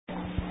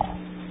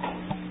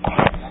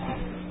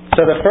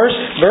So the first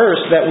verse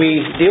that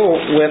we deal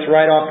with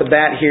right off the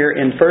bat here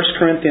in 1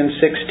 Corinthians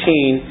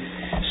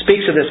 16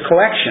 speaks of this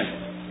collection.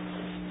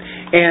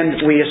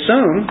 And we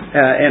assume,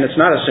 and it's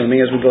not assuming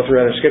as we go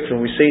through other Scripture,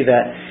 we see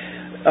that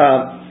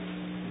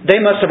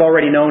they must have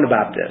already known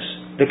about this,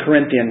 the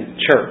Corinthian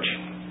church.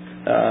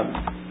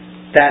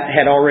 That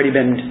had already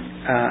been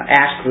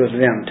asked of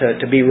them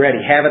to be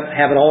ready. Have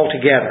it all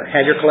together.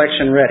 Have your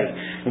collection ready.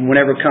 And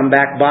whenever come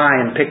back by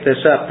and pick this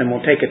up, then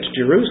we'll take it to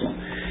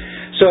Jerusalem.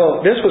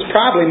 So this was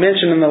probably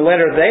mentioned in the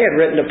letter they had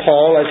written to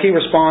Paul as he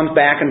responds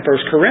back in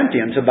 1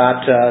 Corinthians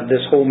about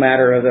this whole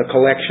matter of the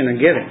collection and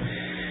giving.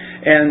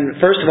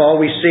 And first of all,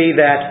 we see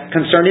that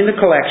concerning the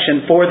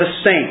collection for the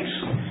saints.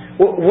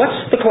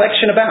 What's the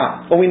collection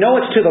about? Well, we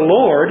know it's to the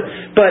Lord,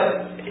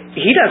 but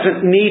He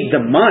doesn't need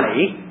the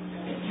money.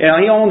 You know,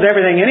 He owns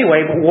everything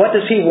anyway, but what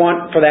does He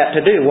want for that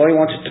to do? Well, He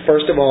wants it to,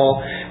 first of all,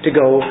 to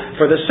go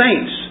for the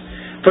saints.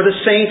 For the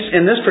saints,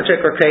 in this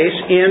particular case,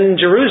 in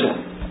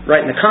Jerusalem.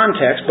 Right in the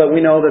context, but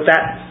we know that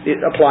it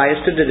applies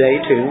to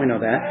today too. We know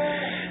that.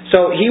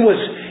 So he was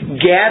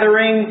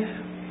gathering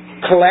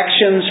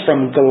collections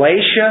from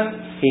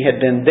Galatia. He had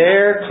been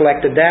there,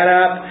 collected that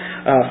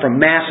up. From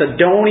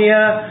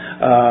Macedonia,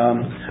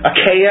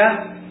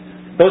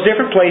 Achaia. Those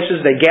different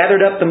places, they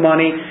gathered up the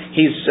money.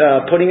 He's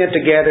putting it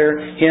together,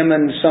 him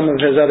and some of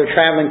his other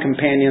traveling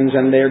companions,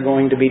 and they're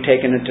going to be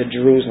taking it to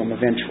Jerusalem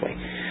eventually.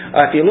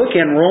 If you look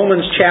in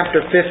Romans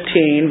chapter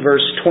 15,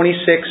 verse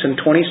 26 and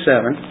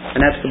 27, and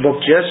that's the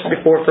book just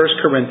before 1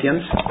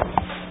 Corinthians.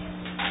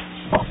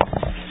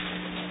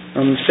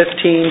 Romans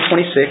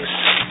 15:26,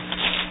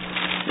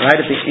 right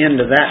at the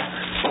end of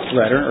that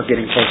letter, or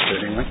getting close to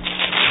it anyway.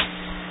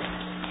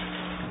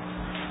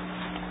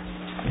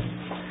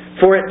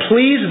 For it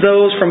pleased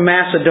those from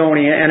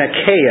Macedonia and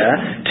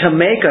Achaia to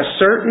make a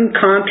certain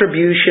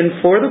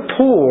contribution for the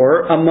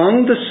poor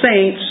among the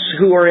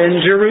saints who are in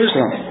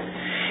Jerusalem.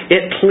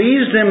 It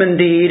pleased them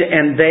indeed,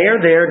 and they are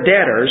their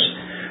debtors.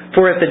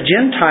 For if the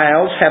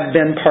Gentiles have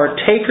been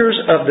partakers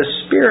of the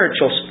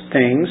spiritual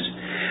things,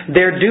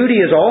 their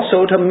duty is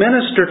also to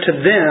minister to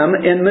them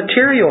in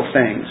material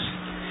things.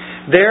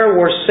 There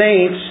were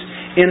saints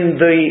in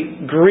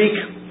the Greek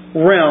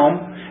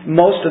realm.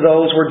 Most of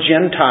those were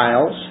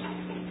Gentiles.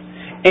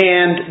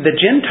 And the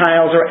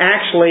Gentiles are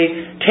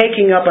actually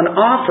taking up an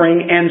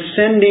offering and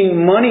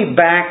sending money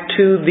back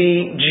to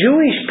the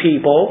Jewish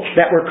people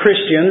that were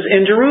Christians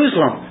in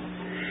Jerusalem.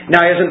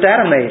 Now, isn't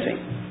that amazing?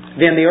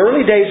 In the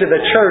early days of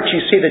the church,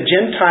 you see the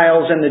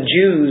Gentiles and the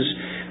Jews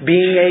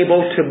being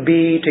able to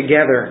be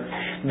together.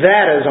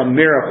 That is a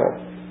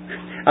miracle.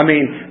 I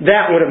mean,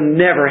 that would have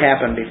never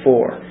happened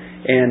before.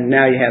 And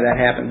now you have that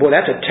happen. Boy,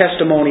 that's a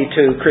testimony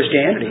to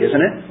Christianity,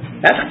 isn't it?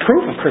 That's a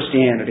proof of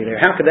Christianity there.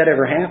 How could that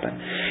ever happen?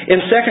 In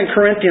 2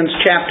 Corinthians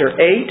chapter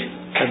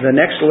 8, the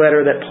next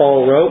letter that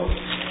Paul wrote,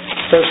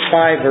 first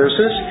 5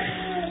 verses,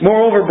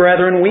 Moreover,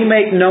 brethren, we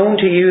make known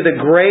to you the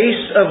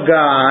grace of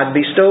God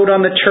bestowed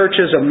on the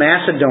churches of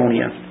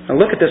Macedonia. Now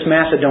look at this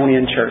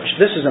Macedonian church.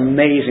 This is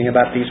amazing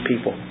about these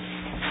people.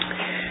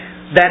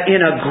 That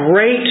in a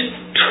great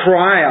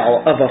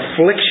trial of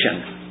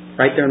affliction,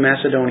 right there in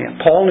Macedonia.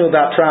 Paul knew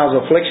about trials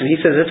of affliction.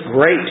 He says it's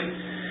great.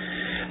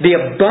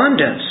 The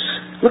abundance,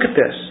 look at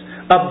this,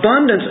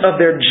 abundance of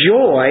their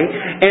joy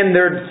and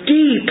their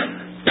deep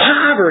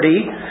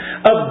poverty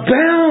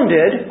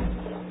abounded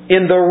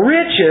in the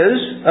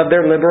riches of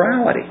their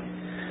liberality.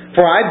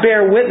 For I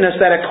bear witness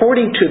that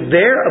according to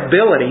their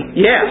ability,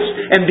 yes,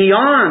 and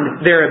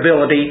beyond their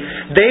ability,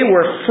 they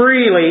were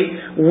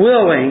freely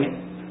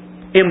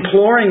willing,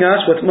 imploring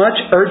us with much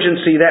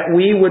urgency that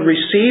we would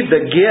receive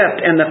the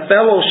gift and the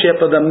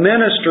fellowship of the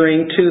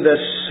ministering to the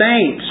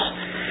saints.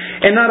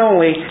 And not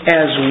only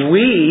as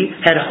we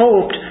had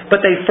hoped,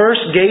 but they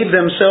first gave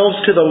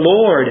themselves to the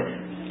Lord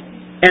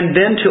and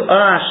then to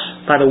us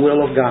by the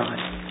will of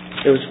God.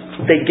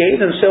 They gave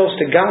themselves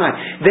to God.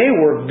 They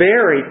were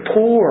very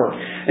poor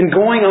and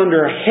going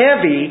under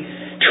heavy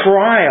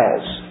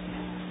trials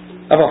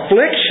of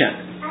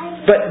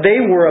affliction. But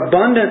they were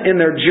abundant in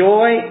their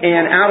joy,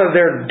 and out of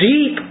their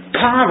deep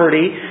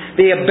poverty,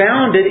 they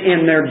abounded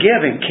in their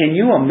giving. Can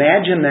you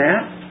imagine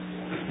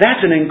that?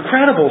 That's an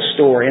incredible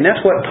story, and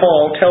that's what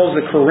Paul tells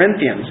the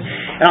Corinthians.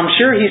 And I'm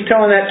sure he's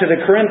telling that to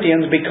the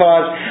Corinthians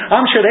because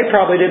I'm sure they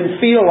probably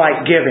didn't feel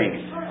like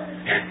giving.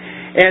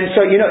 And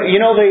so you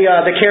know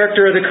the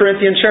character of the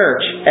Corinthian church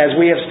as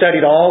we have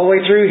studied all the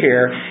way through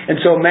here. And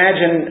so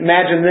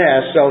imagine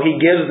this. So he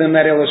gives them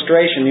that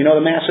illustration. You know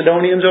the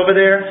Macedonians over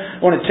there?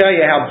 I want to tell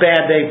you how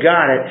bad they've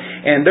got it,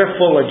 and they're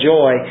full of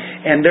joy,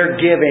 and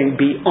they're giving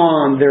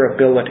beyond their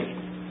ability.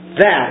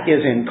 That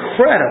is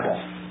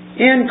incredible.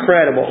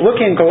 Incredible.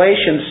 Look in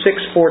Galatians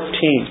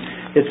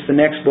 6:14. It's the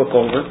next book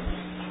over.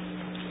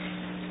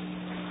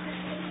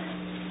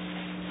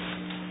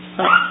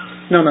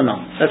 No.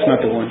 That's not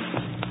the one.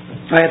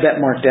 I had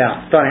that marked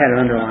out. Thought I had it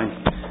underlined.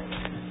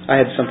 I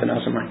had something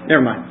else in mind.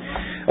 Never mind.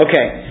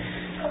 Okay.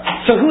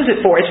 So who's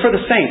it for? It's for the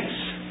saints.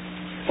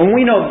 And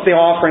we know that the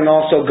offering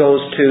also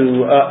goes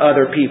to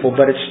other people,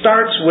 but it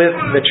starts with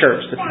the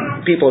church,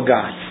 the people of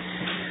God.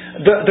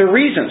 The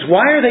reasons.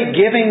 Why are they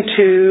giving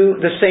to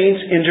the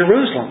saints in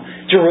Jerusalem?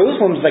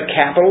 Jerusalem's the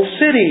capital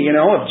city,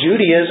 of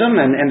Judaism,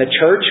 and the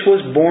church was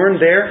born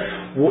there.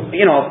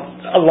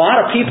 A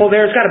lot of people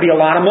there. There's got to be a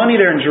lot of money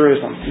there in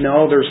Jerusalem.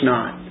 No, there's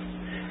not.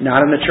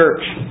 Not in the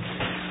church.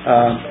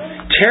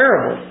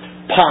 Terrible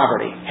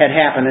poverty had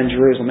happened in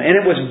Jerusalem, and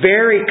it was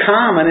very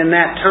common in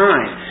that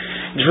time.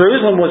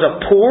 Jerusalem was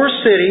a poor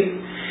city,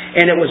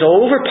 and it was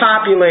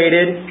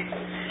overpopulated,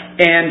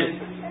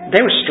 and they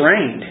were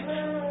strained.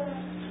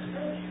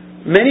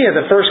 Many of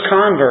the first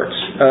converts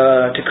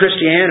to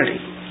Christianity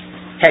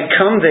had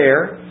come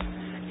there,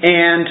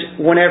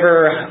 and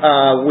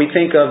whenever we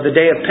think of the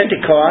day of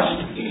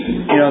Pentecost,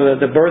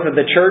 the birth of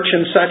the church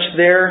and such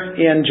there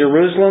in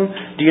Jerusalem,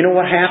 do you know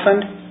what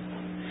happened?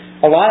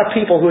 A lot of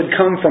people who had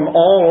come from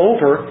all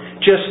over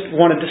just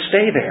wanted to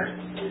stay there.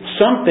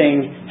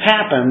 Something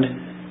happened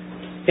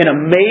in an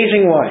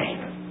amazing way.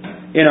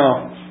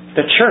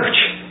 The church,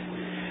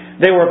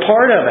 they were a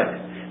part of it.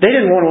 They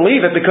didn't want to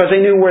leave it because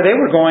they knew where they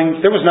were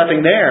going, there was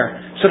nothing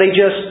there. So they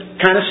just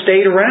kind of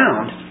stayed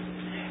around.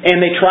 And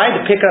they tried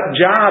to pick up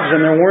jobs, and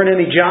there weren't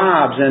any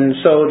jobs. And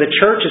so the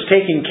church is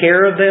taking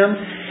care of them.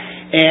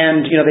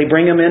 And, they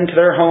bring them into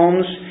their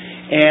homes.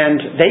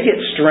 And they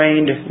get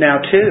strained now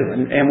too.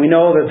 And we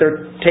know that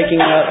they're taking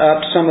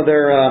up some of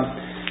their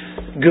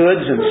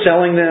goods and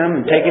selling them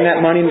and taking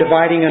that money and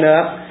dividing it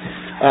up.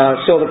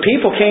 So the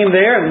people came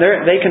there, and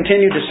they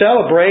continued to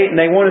celebrate, and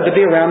they wanted to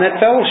be around that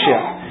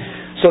fellowship.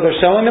 So they're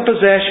selling the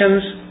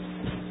possessions,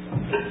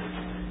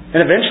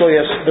 and eventually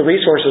the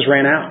resources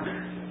ran out.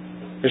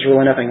 There's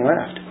really nothing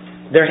left.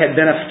 There had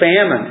been a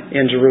famine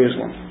in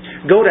Jerusalem.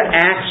 Go to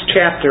Acts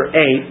chapter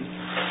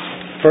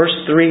 8, first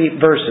 3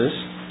 verses.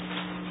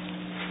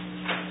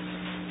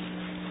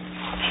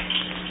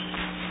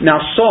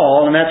 Now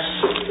Saul, and that's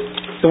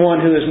the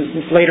one who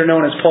is later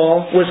known as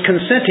Paul, was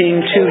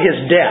consenting to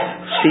his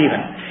death,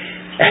 Stephen.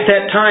 At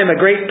that time, a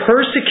great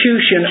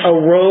persecution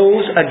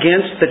arose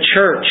against the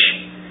church,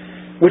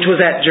 which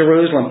was at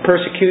Jerusalem.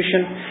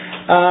 Persecution.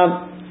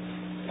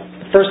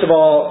 First of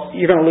all,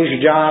 you're going to lose your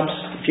jobs.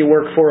 If you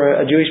work for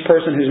a Jewish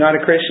person who's not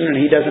a Christian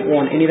and he doesn't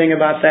want anything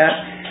about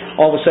that,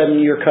 all of a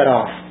sudden you're cut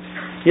off.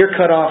 You're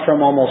cut off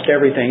from almost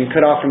everything. You're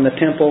cut off from the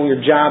temple,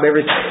 your job,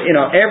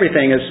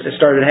 everything has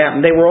started to happen.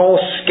 They were all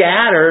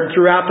scattered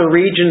throughout the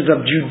regions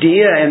of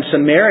Judea and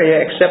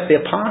Samaria except the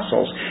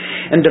apostles.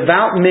 And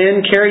devout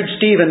men carried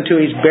Stephen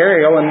to his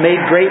burial and made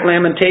great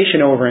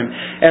lamentation over him.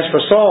 As for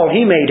Saul,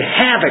 he made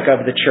havoc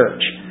of the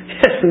church.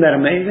 Isn't that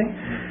amazing?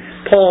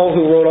 Paul,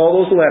 who wrote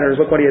all those letters,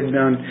 look what he had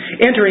done.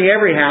 Entering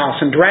every house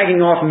and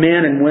dragging off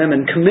men and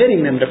women,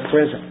 committing them to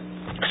prison.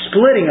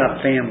 Splitting up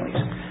families.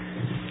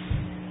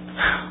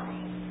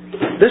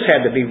 This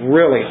had to be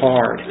really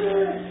hard.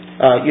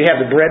 You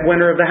have the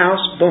breadwinner of the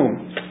house,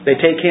 boom. They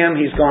take him,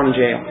 he's gone in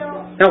jail.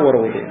 Now what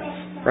do we do?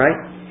 Right?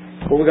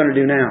 What are we going to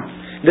do now?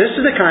 This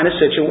is the kind of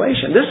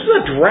situation. This is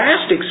a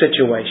drastic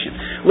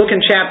situation. Look in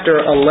chapter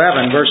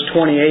 11, verse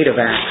 28 of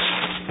Acts.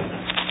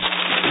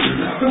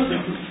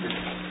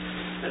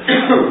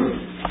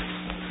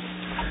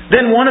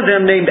 Then one of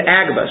them named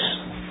Agabus,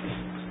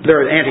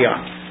 there at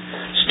Antioch,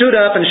 stood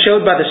up and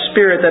showed by the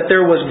Spirit that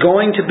there was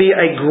going to be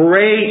a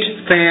great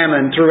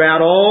famine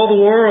throughout all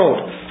the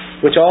world,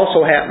 which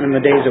also happened in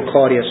the days of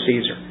Claudius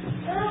Caesar.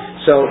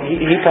 So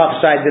he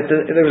prophesied that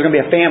there was going to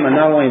be a famine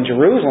not only in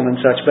Jerusalem and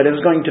such, but it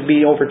was going to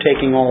be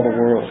overtaking all the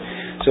world.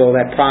 So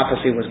that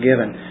prophecy was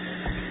given.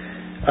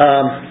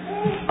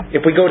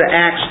 If we go to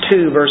Acts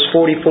 2, verse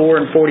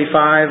 44 and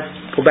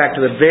 45, go back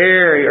to the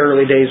very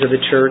early days of the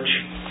church.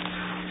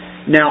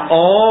 Now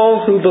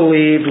all who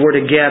believed were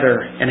together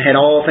and had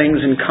all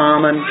things in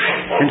common,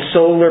 and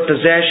sold their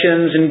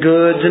possessions and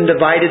goods and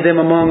divided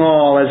them among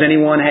all as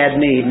anyone had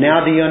need.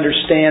 Now do you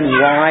understand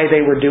why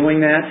they were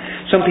doing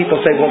that? Some people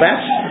say, well,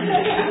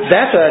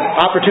 that's an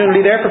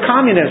opportunity there for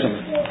communism,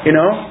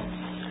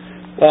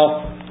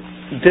 Well,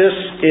 this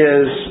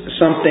is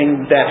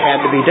something that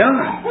had to be done.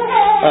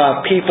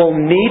 People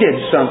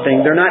needed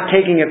something. They're not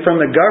taking it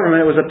from the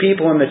government. It was the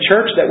people in the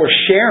church that were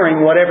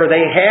sharing whatever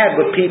they had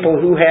with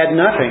people who had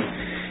nothing.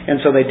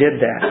 And so they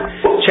did that.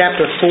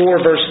 Chapter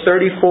 4, verse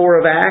 34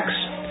 of Acts.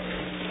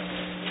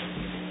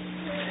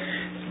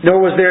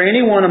 Nor was there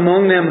anyone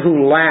among them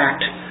who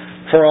lacked,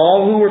 for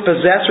all who were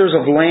possessors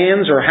of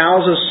lands or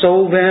houses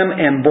sold them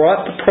and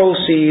brought the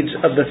proceeds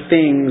of the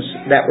things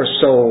that were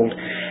sold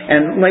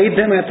and laid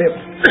them at the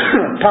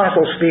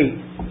apostles' feet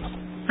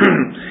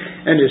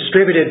and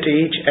distributed to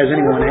each as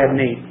anyone had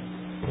need.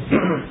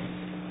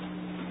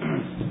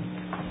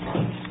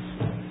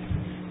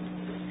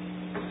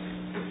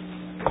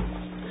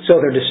 So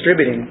they're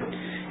distributing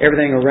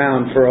everything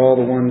around for all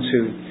the ones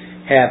who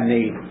have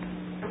need.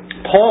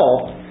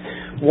 Paul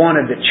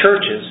wanted the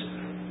churches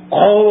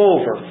all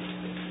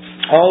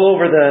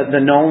over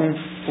the known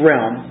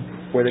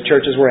realm where the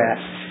churches were at.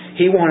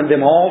 He wanted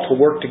them all to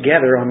work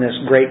together on this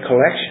great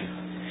collection.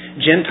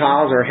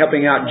 Gentiles are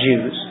helping out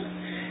Jews,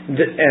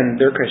 and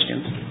they're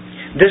Christians.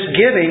 This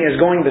giving is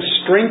going to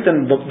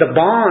strengthen the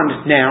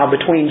bond now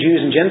between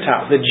Jews and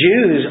Gentiles. The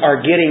Jews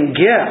are getting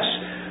gifts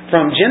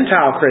from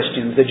Gentile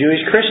Christians, the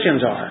Jewish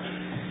Christians are.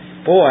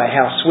 Boy,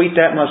 how sweet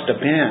that must have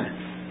been.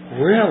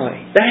 Really?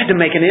 That had to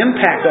make an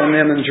impact on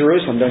them in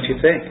Jerusalem, don't you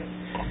think?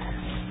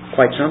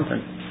 Quite something.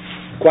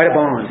 Quite a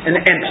bond.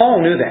 And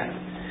Paul knew that.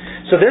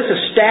 So this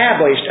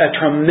established a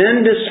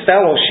tremendous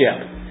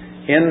fellowship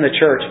in the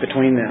church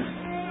between them.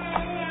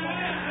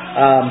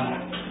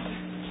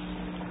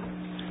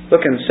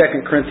 Look in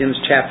 2 Corinthians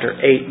chapter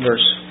 8,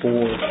 verse 4.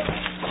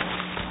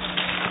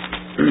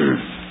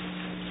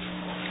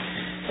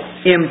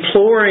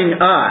 Imploring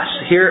us.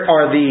 Here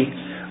are the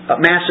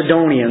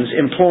Macedonians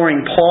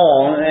imploring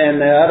Paul and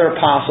the other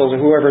apostles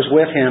or whoever's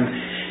with him.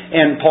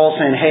 And Paul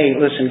saying, hey,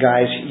 listen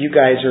guys, you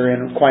guys are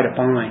in quite a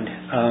bind.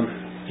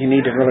 You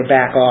need to really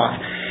back off.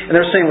 And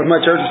they're saying with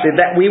much urgency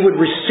that we would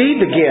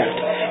receive the gift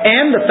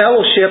and the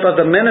fellowship of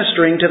the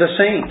ministering to the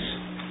saints.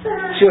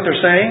 See what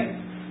they're saying?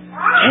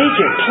 Take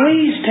it.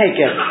 Please take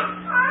it.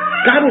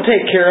 God will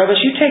take care of us.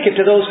 You take it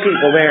to those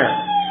people there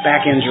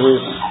back in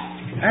Jerusalem.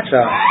 That's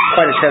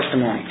quite a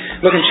testimony.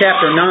 Look in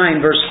chapter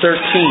 9, verse 13.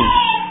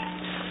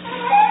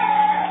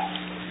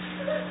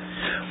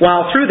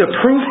 While through the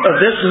proof of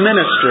this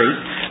ministry,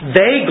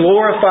 they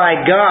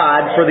glorify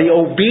God for the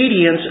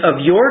obedience of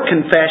your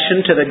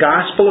confession to the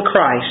gospel of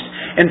Christ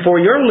and for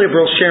your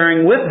liberal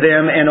sharing with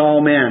them and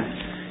all men.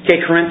 Okay,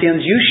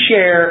 Corinthians, you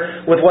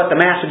share with what the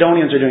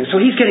Macedonians are doing. So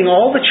he's getting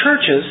all the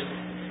churches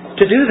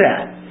to do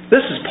that.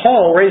 This is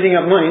Paul raising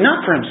up money,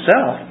 not for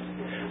himself,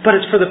 but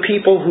it's for the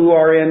people who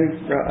are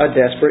in a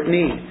desperate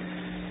need.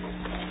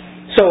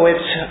 So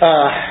it's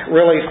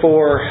really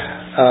for,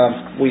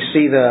 we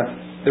see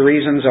the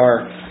reasons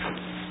are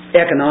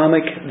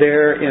economic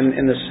there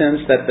in the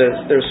sense that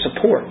there's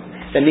support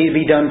that needs to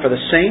be done for the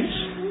saints,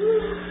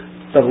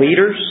 the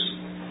leaders,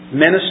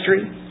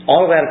 ministry.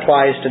 All of that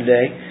applies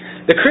today.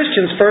 The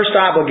Christian's first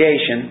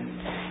obligation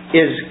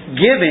is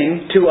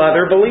giving to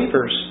other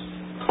believers.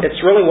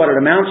 It's really what it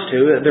amounts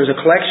to. There's a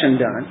collection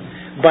done,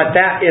 but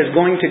that is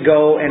going to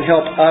go and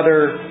help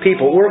other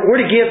people.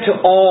 We're to give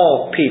to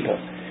all people.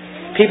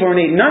 People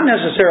in need, not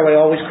necessarily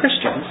always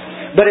Christians,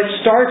 but it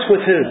starts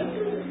with who?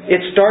 It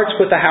starts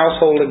with the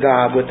household of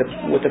God, with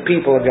the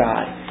people of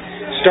God.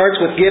 It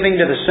starts with giving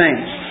to the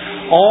saints.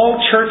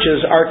 All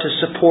churches are to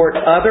support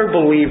other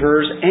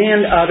believers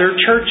and other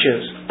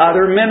churches,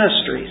 other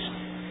ministries.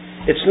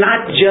 It's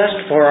not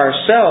just for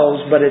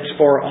ourselves, but it's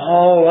for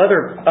all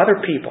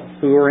other people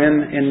who are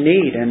in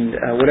need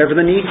and whatever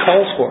the need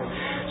calls for.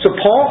 So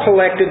Paul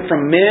collected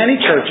from many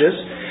churches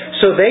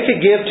so they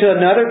could give to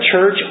another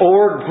church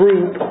or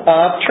group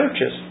of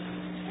churches.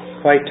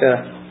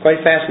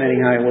 Quite fascinating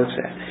how he works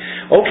that.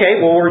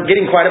 Okay, well we're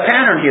getting quite a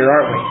pattern here,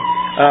 aren't we?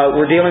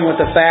 We're dealing with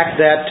the fact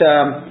that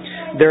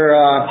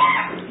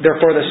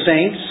they're for the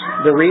saints.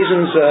 The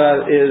reasons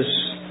is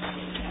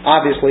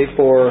obviously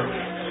for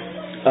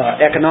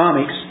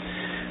economics,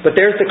 but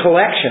there's the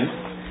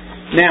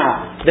collection.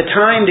 Now, the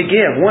time to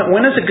give.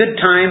 When is a good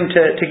time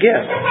to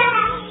give?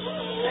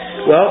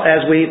 Well,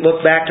 as we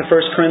look back to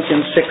 1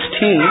 Corinthians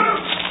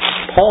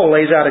 16, Paul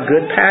lays out a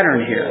good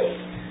pattern here.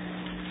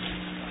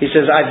 He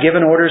says, I've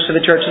given orders to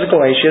the church of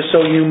Galatia,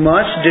 so you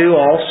must do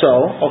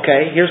also.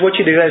 Okay, here's what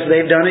you do. As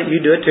they've done it, you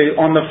do it too.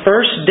 On the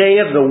first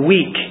day of the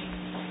week,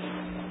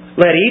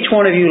 let each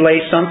one of you lay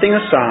something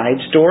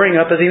aside, storing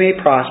up as he may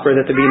prosper,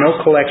 that there be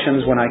no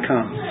collections when I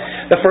come.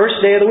 The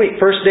first day of the week.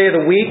 First day of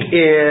the week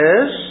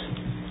is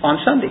on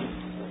Sunday.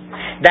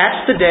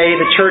 That's the day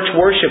the church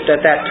worshipped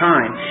at that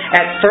time.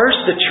 At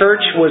first, the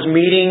church was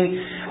meeting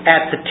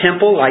at the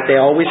temple like they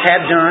always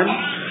had done.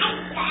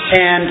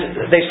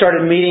 And they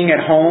started meeting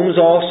at homes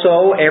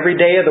also. Every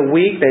day of the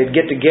week they'd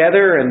get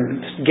together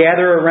and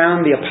gather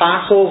around the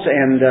apostles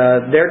and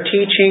their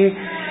teaching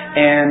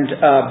and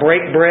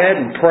break bread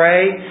and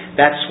pray.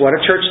 That's what a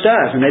church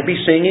does. And they'd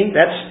be singing.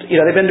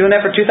 They've been doing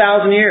that for 2,000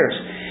 years.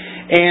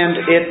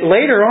 And it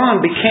later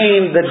on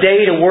became the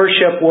day to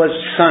worship was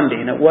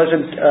Sunday. And it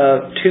wasn't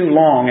too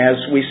long, as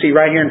we see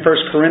right here in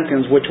 1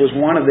 Corinthians, which was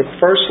one of the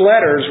first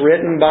letters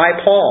written by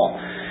Paul.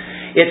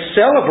 It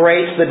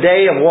celebrates the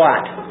day of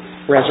what?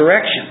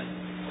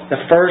 Resurrection.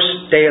 The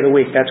first day of the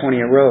week. That's when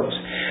He arose.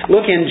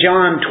 Look in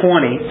John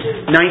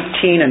 20,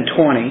 19 and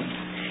 20.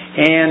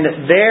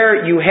 And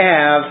there you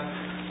have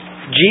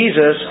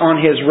Jesus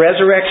on His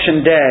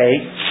resurrection day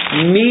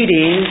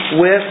meeting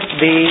with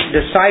the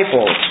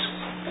disciples,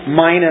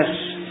 minus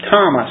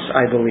Thomas,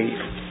 I believe.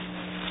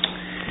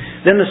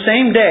 Then the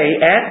same day,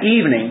 at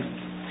evening,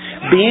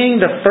 being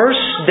the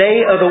first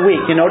day of the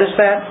week. You notice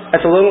that?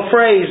 That's a little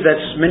phrase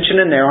that's mentioned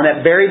in there. On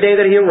that very day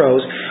that He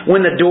arose,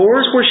 when the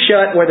doors were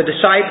shut where the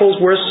disciples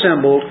were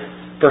assembled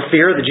for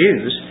fear of the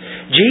Jews,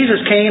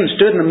 Jesus came and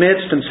stood in the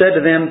midst and said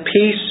to them,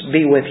 peace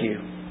be with you.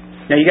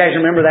 Now you guys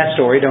remember that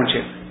story, don't you?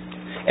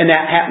 And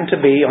that happened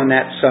to be on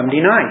that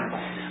Sunday night.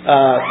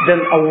 Then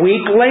a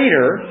week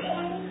later,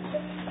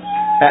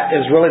 that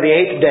is really the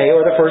 8th day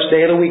or the first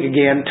day of the week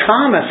again,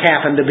 Thomas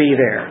happened to be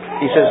there.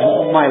 He says,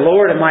 my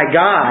Lord and my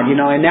God. And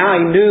now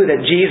he knew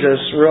that Jesus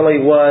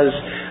really was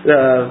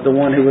the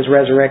one who was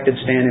resurrected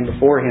standing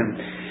before him.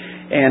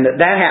 And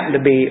that happened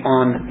to be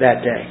on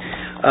that day.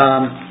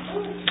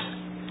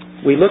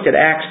 We looked at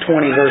Acts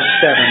 20, verse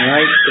 7,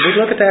 right? Did we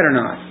look at that or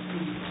not?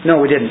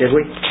 No, we didn't, did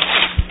we?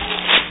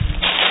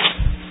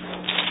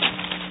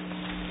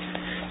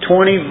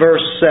 20,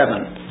 verse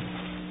 7.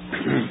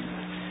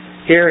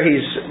 Here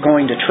he's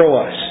going to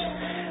Troas.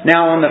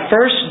 Now, on the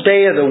first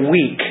day of the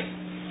week,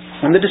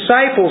 when the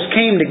disciples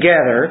came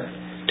together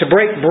to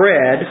break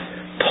bread,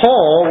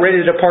 Paul,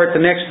 ready to depart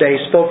the next day,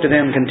 spoke to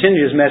them,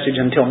 continued his message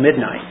until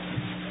midnight.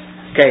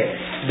 Okay,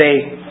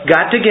 they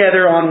got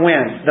together on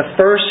when? The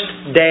first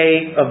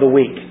day of the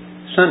week,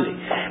 Sunday.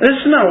 This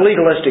is not a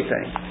legalistic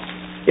thing.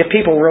 If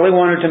people really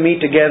wanted to meet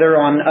together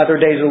on other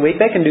days of the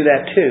week, they can do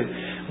that too.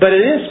 But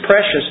it is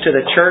precious to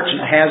the church,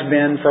 and has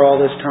been for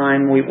all this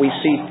time. We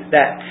see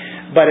that.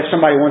 But if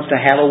somebody wants to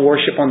have a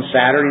worship on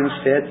Saturday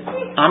instead,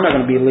 I'm not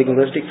going to be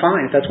legalistic.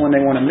 Fine, if that's when they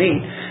want to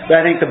meet. But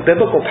I think the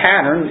biblical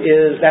pattern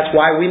is that's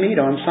why we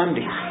meet on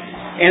Sundays.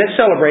 And it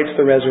celebrates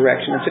the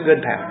resurrection. It's a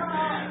good pattern.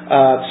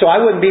 So I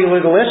wouldn't be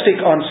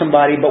legalistic on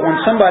somebody, but when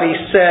somebody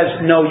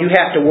says, no, you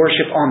have to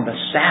worship on the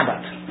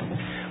Sabbath,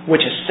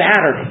 which is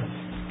Saturday,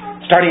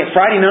 starting at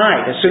Friday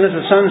night, as soon as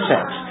the sun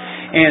sets,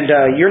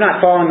 and you're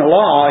not following the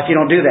law if you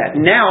don't do that.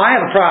 Now I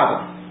have a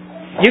problem.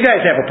 You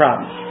guys have a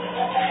problem.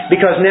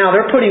 Because now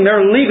they're putting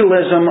their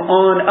legalism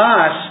on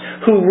us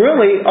who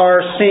really are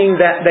seeing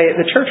that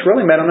the church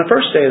really met on the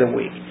first day of the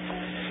week.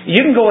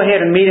 You can go ahead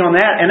and meet on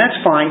that, and that's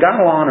fine.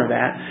 God will honor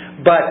that.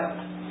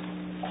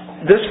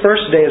 But this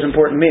first day is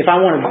important to me. If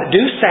I want to do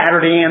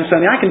Saturday and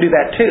Sunday, I can do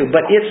that too.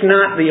 But it's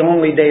not the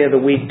only day of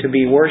the week to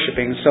be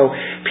worshiping. So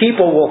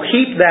people will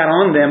heap that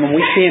on them, and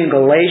we see in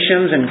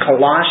Galatians and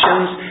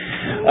Colossians,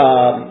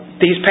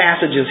 these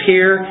passages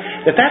here,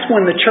 that's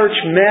when the church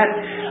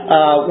met.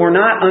 We're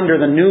not under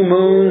the new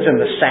moons and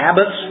the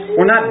Sabbaths.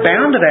 We're not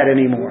bound to that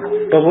anymore.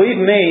 Believe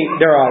me,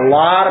 there are a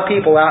lot of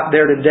people out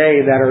there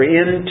today that are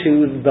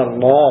into the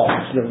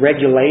laws, the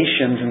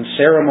regulations and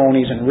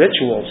ceremonies and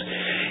rituals.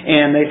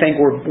 And they think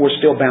we're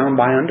still bound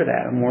by under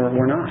that. And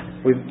we're not.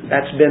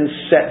 That's been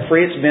set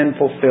free. It's been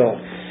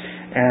fulfilled.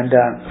 And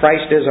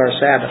Christ is our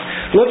Sabbath.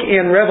 Look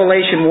in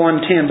Revelation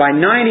 1:10. By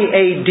 90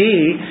 AD,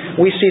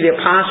 we see the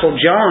Apostle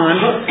John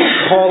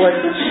call it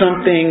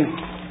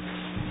something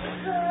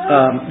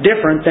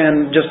different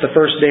than just the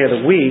first day of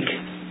the week.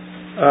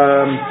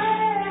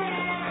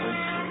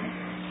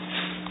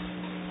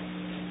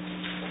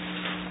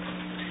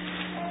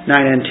 9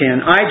 and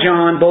 10. I,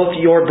 John, both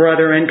your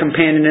brother and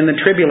companion in the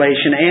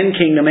tribulation and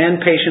kingdom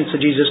and patience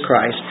of Jesus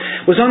Christ,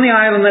 was on the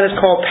island that is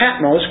called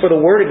Patmos for the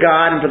word of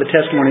God and for the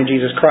testimony of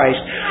Jesus Christ.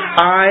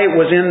 I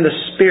was in the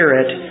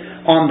Spirit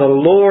on the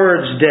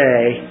Lord's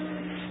day,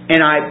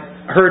 and I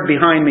heard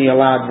behind me a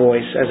loud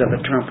voice as of a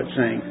trumpet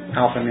saying,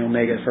 Alpha and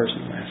Omega, first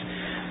and last.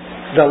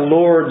 The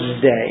Lord's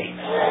day.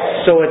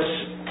 So it's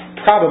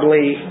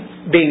probably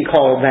being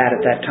called that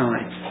at that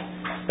time.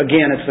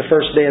 Again, it's the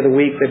first day of the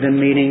week. They've been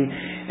meeting.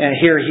 And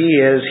here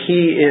he is.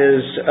 He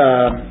is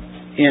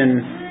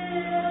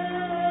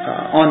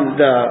on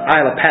the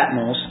Isle of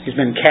Patmos. He's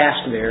been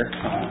cast there.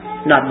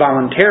 Not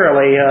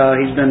voluntarily.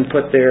 He's been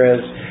put there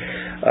as,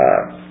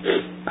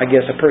 I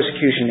guess, a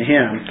persecution to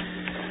him.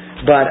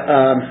 But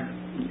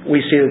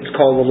we see it's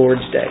called the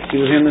Lord's Day. He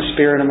was in the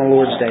Spirit on the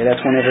Lord's Day.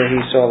 That's whenever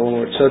he saw the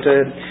Lord. So it's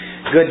a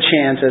good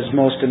chance, as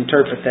most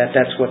interpret that,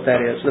 that's what that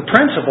is. The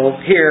principle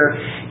here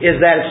is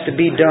that it's to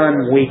be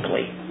done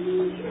weekly.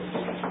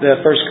 The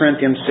 1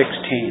 Corinthians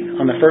 16.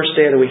 On the first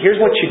day of the week.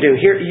 Here's what you do.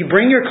 Here, you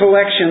bring your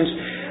collections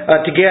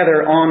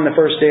together on the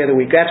first day of the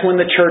week. That's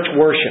when the church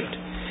worshipped.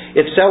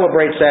 It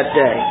celebrates that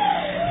day.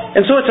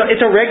 And so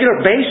it's a regular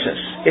basis.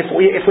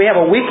 If we have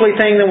a weekly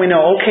thing, then we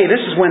know, okay,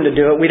 this is when to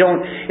do it.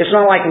 It's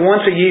not like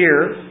once a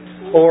year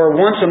or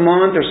once a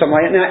month or something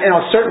like that.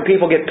 Now, certain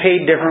people get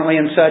paid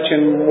differently and such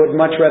and would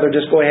much rather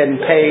just go ahead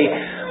and pay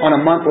on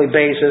a monthly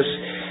basis.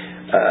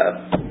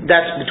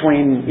 That's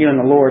between you and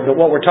the Lord. But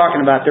what we're talking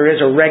about, there is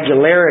a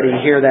regularity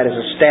here that is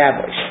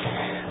established.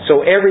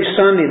 So every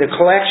Sunday, the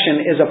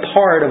collection is a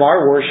part of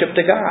our worship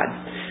to God.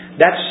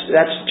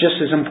 That's just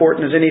as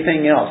important as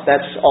anything else.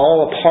 That's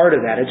all a part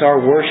of that. It's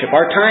our worship.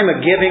 Our time of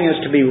giving is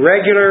to be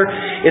regular.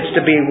 It's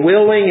to be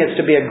willing.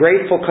 It's to be a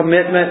grateful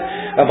commitment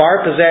of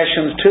our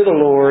possessions to the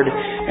Lord.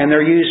 And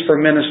they're used for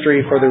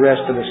ministry for the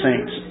rest of the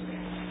saints.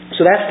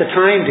 So that's the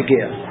time to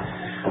give.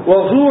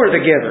 Well, who are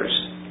the givers?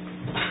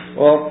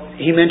 Well,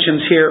 he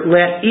mentions here,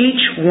 let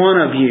each one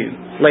of you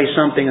lay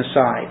something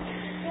aside.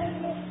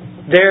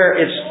 There,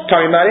 it's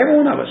talking about every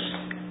one of us.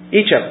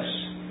 Each of us.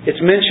 It's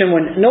mentioned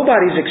when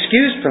nobody's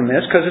excused from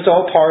this because it's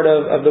all part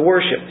of the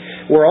worship.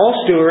 We're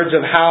all stewards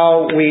of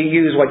how we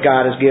use what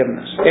God has given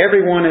us.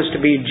 Everyone is to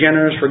be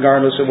generous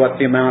regardless of what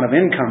the amount of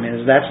income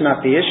is. That's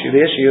not the issue.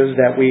 The issue is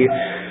that we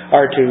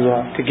are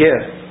to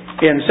give.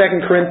 In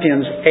 2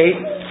 Corinthians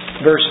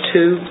 8, verse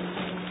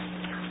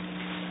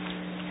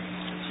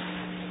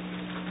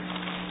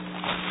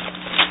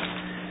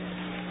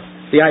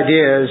 2, the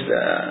idea is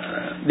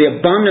the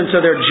abundance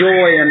of their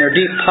joy and their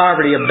deep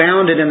poverty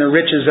abounded in the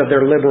riches of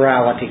their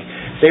liberality.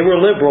 They were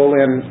liberal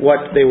in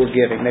what they were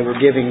giving. They were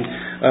giving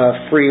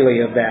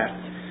freely of that.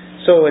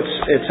 So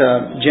it's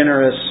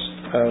generous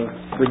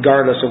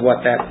regardless of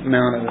what that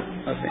amount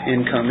of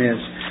income is.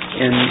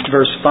 In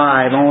verse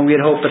 5, only we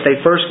had hoped that they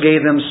first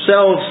gave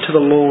themselves to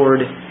the Lord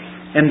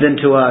and then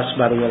to us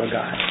by the will of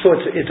God. So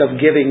it's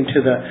of giving to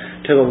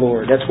the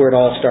Lord. That's where it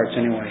all starts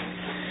anyway.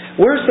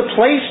 Where's the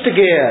place to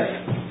give?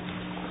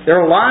 There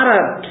are a lot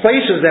of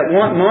places that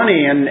want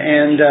money,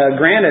 and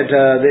granted,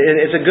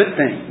 it's a good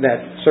thing that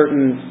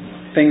certain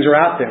things are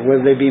out there,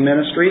 whether they be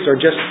ministries or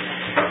just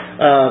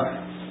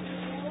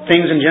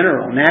things in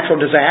general, natural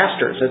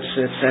disasters.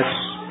 That's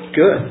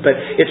good. But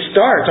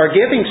our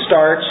giving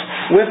starts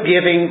with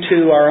giving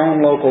to our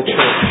own local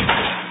church.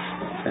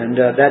 And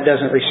that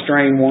doesn't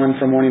restrain one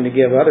from wanting to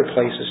give other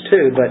places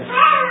too. But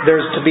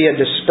there's to be a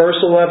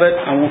dispersal of it.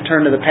 I won't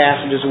turn to the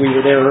passages. We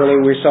were there earlier.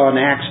 We saw in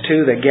Acts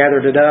 2, they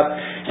gathered it up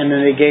and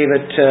then they gave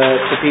it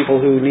to people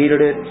who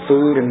needed it,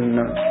 food and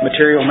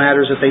material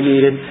matters that they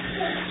needed.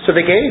 So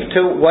they gave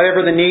to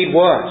whatever the need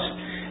was.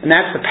 And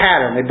that's the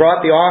pattern. They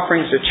brought the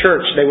offerings to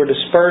church. They were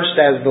dispersed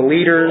as the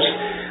leaders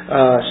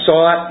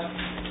saw it.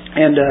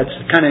 And it's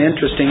kind of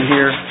interesting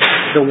here.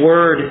 The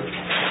word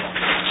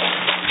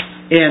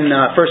in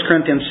 1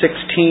 Corinthians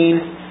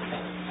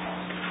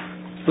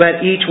 16,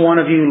 let each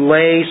one of you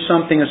lay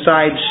something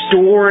aside,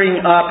 storing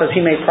up as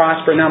he may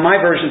prosper. Now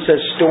my version says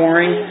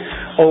storing,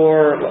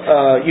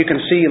 or you can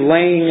see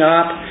laying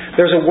up.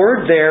 There's a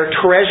word there,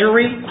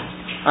 treasury.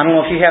 I don't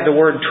know if you have the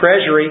word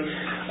treasury.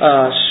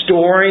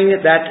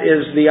 Storing, that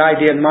is the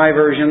idea in my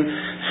version.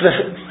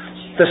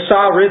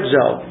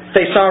 Thesaurizo.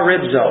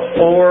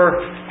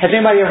 Or, has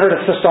anybody ever heard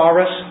of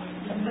thesaurus?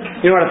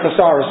 You know what a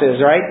thesaurus is,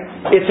 right?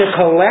 It's a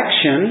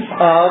collection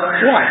of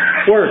what?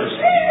 Words.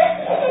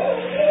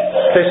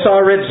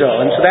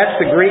 Thesaurizo. And so that's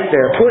the Greek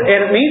there.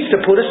 And it means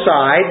to put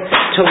aside,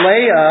 to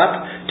lay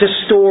up, to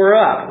store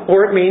up.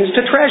 Or it means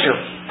to treasure.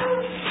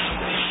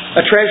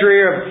 A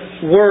treasury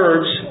of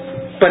words,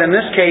 but in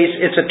this case,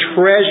 it's a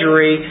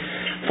treasury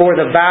for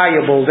the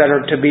valuables that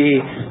are to be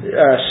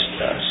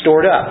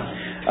stored up.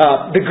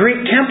 The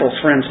Greek temples,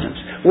 for instance,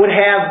 would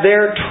have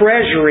their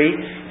treasury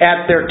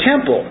at their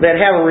temple. They'd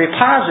have a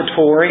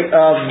repository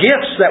of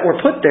gifts that were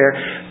put there.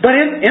 But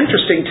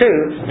interesting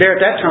too, there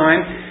at that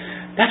time,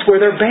 that's where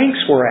their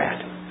banks were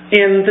at,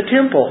 in the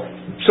temple.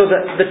 So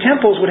the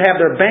temples would have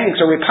their banks,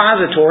 a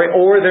repository,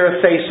 or their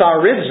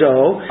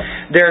thesaurizo,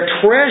 their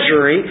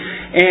treasury,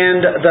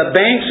 and the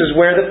banks is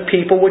where the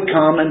people would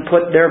come and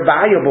put their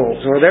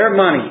valuables or their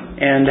money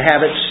and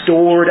have it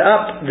stored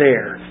up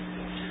there.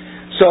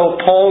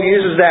 So Paul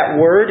uses that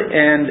word,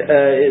 and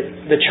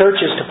the church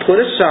is to put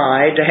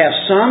aside, to have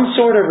some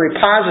sort of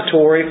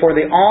repository for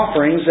the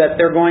offerings that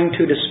they're going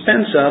to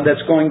dispense of,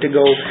 that's going to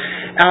go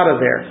out of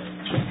there.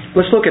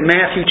 Let's look at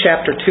Matthew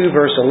chapter 2,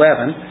 verse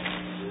 11.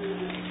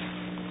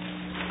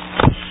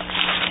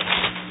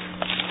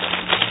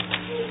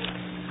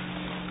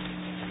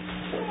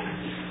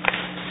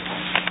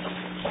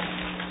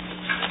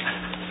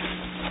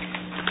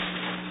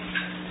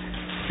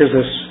 Here's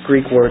this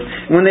Greek word.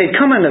 When they had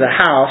come into the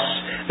house,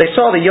 they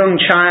saw the young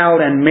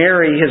child and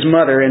Mary his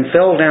mother, and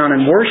fell down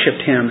and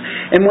worshipped him.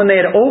 And when they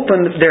had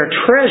opened their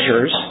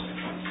treasures,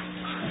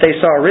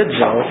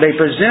 thesaurizo, they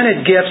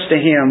presented gifts to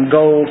him,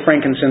 gold,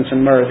 frankincense,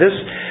 and myrrh. This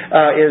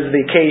is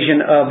the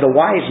occasion of the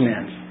wise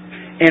men.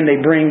 And they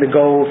bring the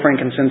gold,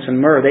 frankincense, and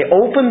myrrh. They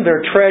opened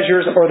their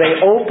treasures, or they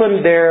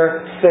opened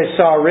their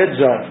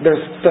thesaurizo, their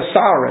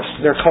thesaurus,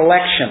 their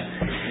collection,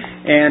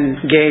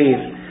 and gave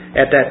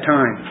at that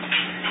time.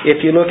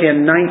 If you look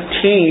in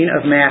 19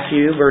 of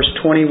Matthew, verse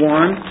 21,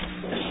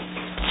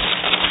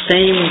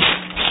 same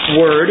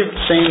word,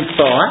 same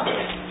thought.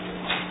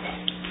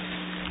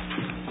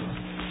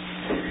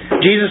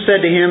 Jesus said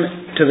to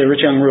him, to the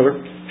rich young ruler,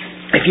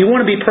 if you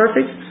want to be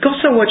perfect, go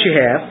sell what you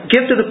have,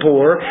 give to the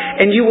poor,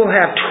 and you will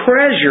have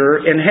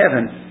treasure in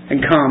heaven, and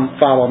come,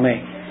 follow me.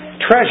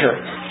 Treasure,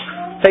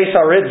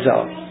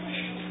 thesaurizo,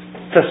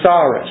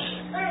 thesaurus,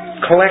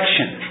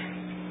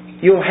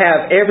 collection. You'll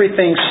have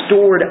everything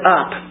stored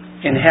up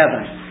in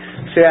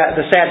heaven. See,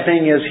 the sad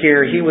thing is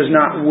here, he was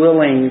not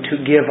willing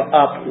to give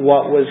up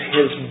what was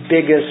his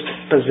biggest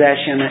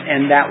possession,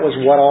 and that was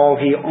what all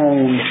he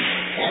owned.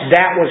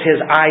 That was his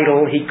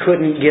idol. He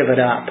couldn't give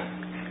it up.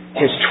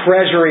 His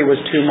treasury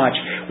was too much.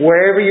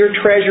 Wherever your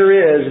treasure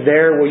is,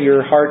 there will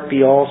your heart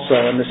be also.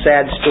 And the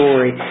sad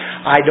story,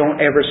 I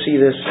don't ever see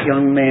this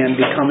young man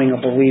becoming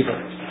a believer.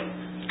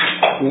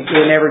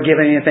 We're never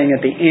given anything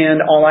at the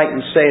end. All I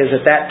can say is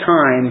at that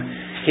time,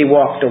 he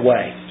walked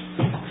away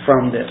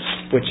from this,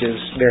 which is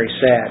very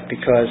sad,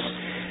 because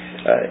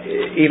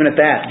even at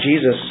that,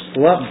 Jesus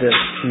loved this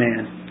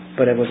man,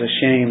 but it was a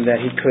shame that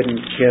he couldn't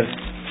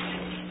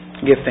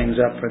give things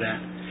up for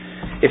that.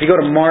 If you go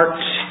to Mark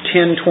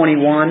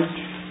 10:21,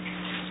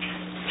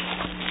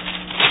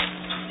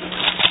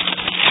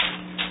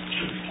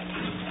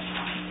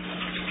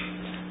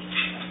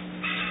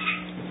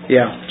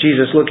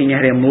 Jesus looking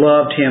at him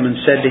loved him and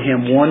said to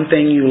him, one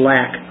thing you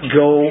lack,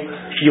 go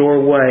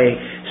your way,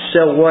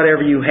 sell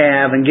whatever you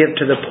have and give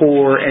to the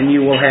poor, and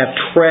you will have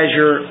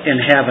treasure in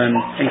heaven,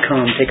 and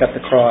come, take up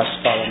the cross,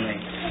 follow me.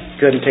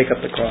 Go and take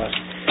up the cross.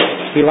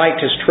 He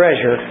liked his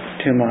treasure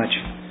too much.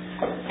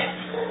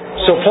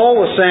 So Paul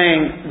was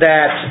saying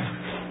that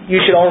you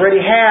should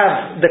already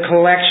have the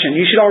collection.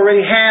 You should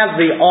already have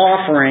the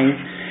offering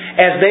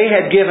as they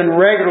had given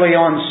regularly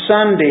on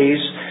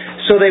Sundays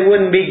so they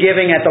wouldn't be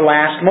giving at the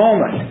last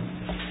moment.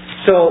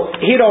 So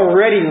He'd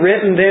already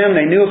written them.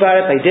 They knew about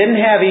it. They didn't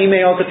have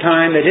email at the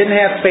time. They didn't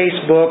have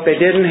Facebook. They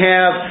didn't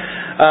have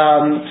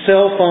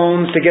cell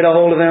phones to get a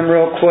hold of them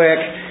real quick.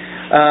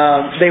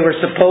 They were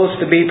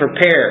supposed to be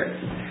prepared.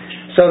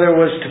 So there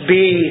was to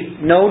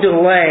be no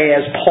delay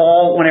as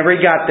Paul, whenever he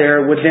got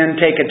there, would then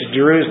take it to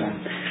Jerusalem.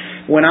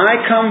 When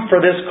I come for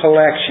this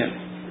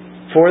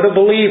collection, for the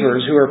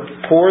believers who are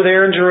poor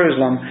there in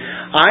Jerusalem,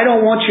 I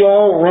don't want you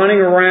all running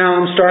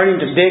around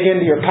starting to dig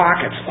into your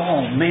pockets.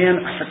 Oh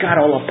man, I forgot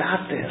all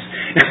about this.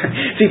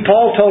 See,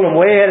 Paul told them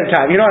way ahead of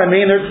time. You know what I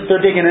mean? They're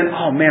digging in.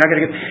 Oh man, I got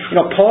to get.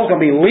 Paul's going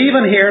to be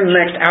leaving here in the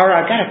next hour.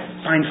 I've got to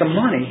find some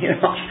money.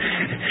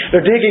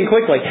 They're digging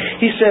quickly.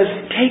 He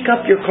says, take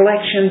up your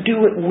collection,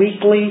 do it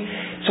weekly.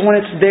 So when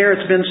it's there,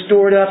 it's been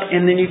stored up,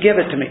 and then you give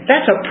it to me.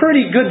 That's a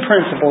pretty good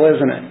principle,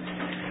 isn't it?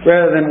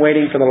 Rather than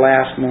waiting for the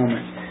last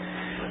moment.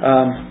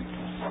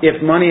 If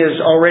money is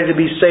already to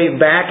be saved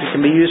back, it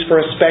can be used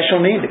for a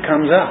special need that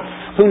comes up.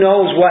 Who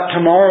knows what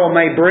tomorrow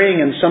may bring,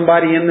 and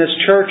somebody in this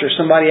church or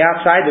somebody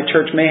outside the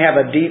church may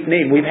have a deep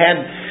need. We've had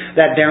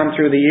that down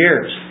through the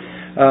years.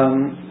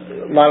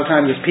 A lot of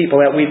times it's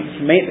people that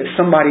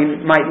somebody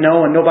might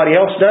know and nobody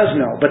else does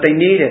know, but they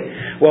need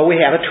it. Well,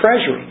 we have a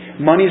treasury.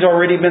 Money's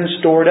already been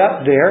stored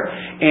up there,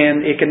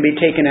 and it can be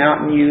taken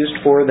out and used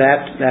for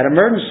that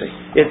emergency.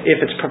 If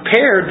it's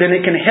prepared, then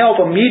it can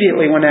help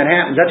immediately when that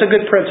happens. That's a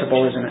good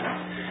principle, isn't it?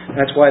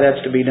 That's why that's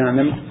to be done.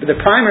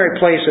 The primary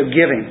place of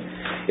giving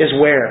is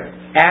where?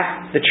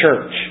 At the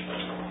church.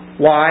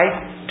 Why?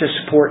 To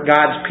support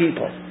God's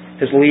people,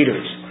 His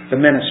leaders,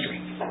 the ministry.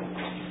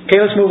 Okay,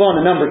 let's move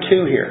on to number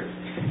 2 here.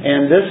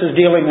 And this is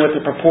dealing with the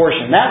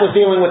proportion. That was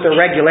dealing with the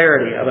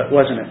regularity of it,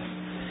 wasn't it?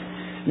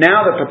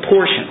 Now the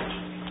proportion.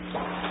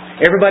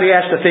 Everybody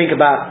has to think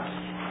about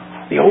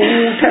the Old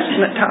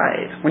Testament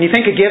tithe. When you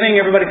think of giving,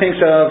 everybody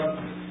thinks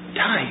of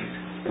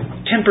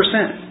tithe.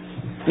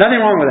 10%. Nothing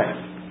wrong with that.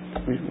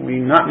 We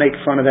not make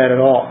fun of that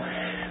at all.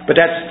 But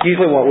that's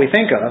usually what we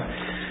think of.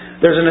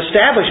 There's an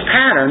established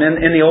pattern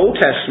in the Old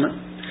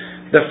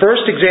Testament. The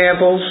first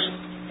examples,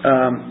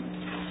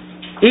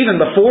 even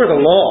before the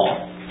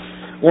law,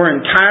 were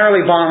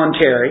entirely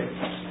voluntary.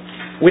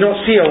 We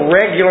don't see a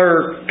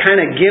regular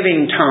kind of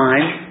giving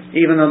time,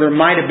 even though there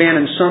might have been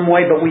in some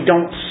way, but we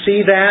don't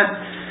see that.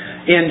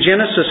 In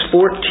Genesis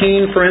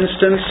 14, for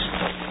instance,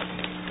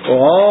 go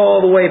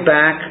all the way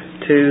back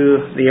to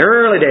the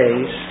early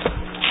days.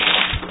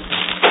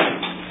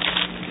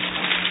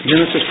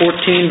 Genesis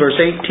 14, verse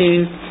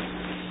 18.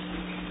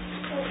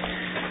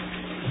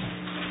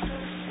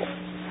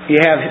 You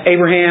have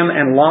Abraham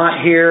and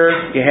Lot here.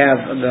 You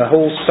have the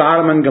whole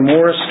Sodom and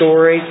Gomorrah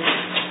story.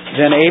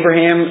 Then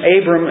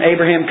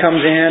Abraham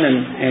comes in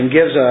and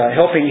gives a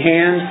helping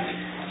hand,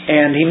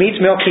 and he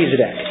meets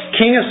Melchizedek,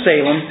 king of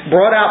Salem,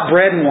 brought out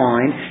bread and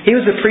wine. He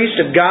was the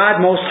priest of God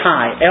Most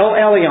High, El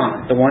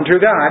Elyon, the one true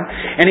God.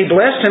 And he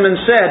blessed him and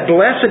said,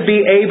 "Blessed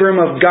be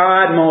Abram of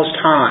God Most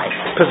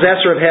High,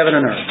 possessor of heaven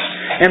and earth.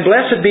 And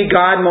blessed be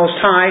God Most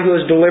High, who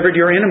has delivered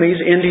your enemies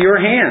into your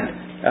hand."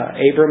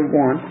 Abram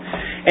 1.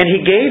 And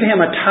he gave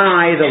him a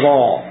tithe of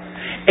all.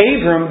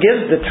 Abram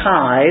gives the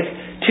tithe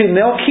to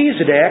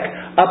Melchizedek,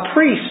 a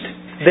priest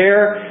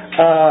there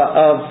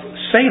of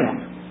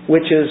Salem,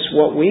 which is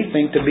what we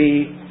think to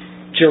be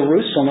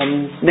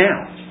Jerusalem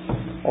now,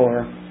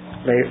 or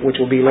which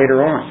will be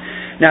later on.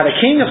 Now the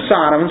king of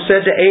Sodom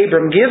said to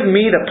Abram, "Give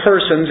me the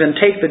persons and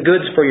take the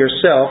goods for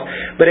yourself."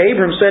 But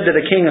Abram said to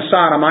the king of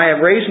Sodom, "I have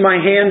raised my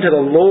hand to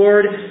the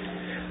Lord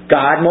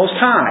God Most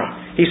High."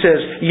 He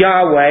says,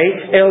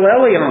 "Yahweh El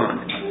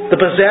Elyon, the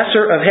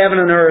possessor of heaven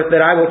and earth,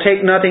 that I will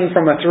take nothing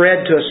from a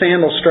thread to a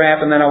sandal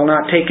strap, and that I will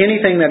not take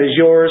anything that is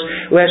yours,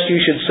 lest you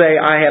should say,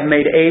 I have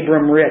made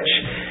Abram rich,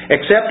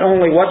 except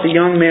only what the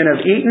young men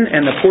have eaten,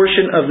 and the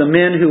portion of the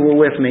men who were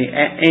with me,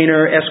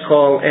 Aner,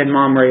 Eshcol, and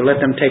Mamre,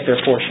 let them take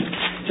their portion."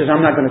 He says,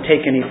 "I'm not going to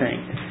take anything,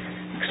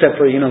 except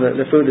for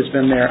the food that's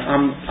been there.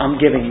 I'm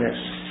giving this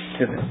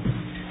to them."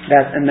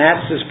 And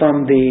that's just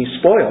from the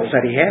spoils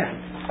that he had,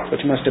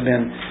 which must have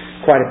been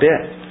quite a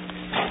bit.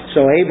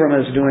 So Abram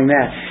is doing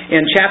that.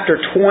 In chapter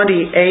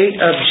 28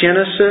 of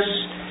Genesis,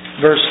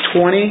 verse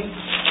 20,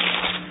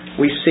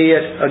 we see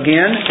it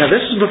again. Now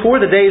this is before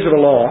the days of the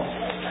law.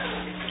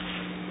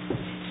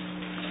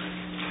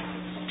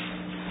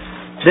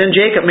 Then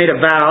Jacob made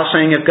a vow,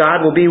 saying, "If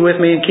God will be with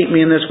me and keep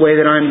me in this way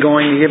that I am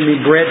going, and give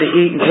me bread to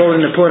eat and clothing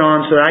to put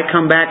on, so that I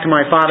come back to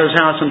my father's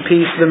house in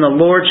peace, then the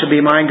Lord shall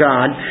be my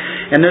God.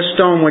 And this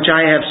stone which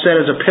I have set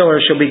as a pillar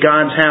shall be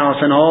God's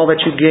house, and all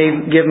that you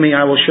give me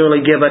I will surely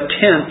give a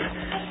tenth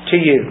to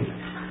you."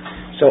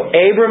 So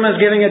Abram is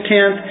giving a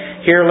tenth.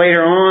 Here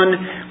later on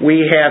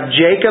we have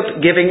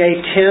Jacob giving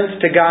a tenth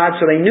to God.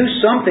 So they knew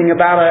something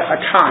about a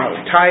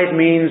tithe. Tithe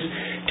means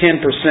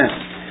 10%.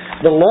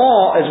 The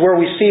law is where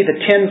we see the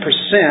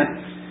 10%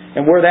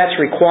 and where that's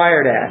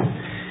required at.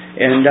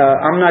 And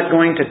I'm not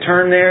going to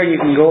turn there. You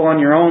can go on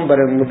your own. But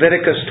in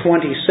Leviticus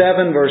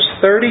 27 verse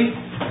 30...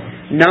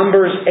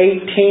 Numbers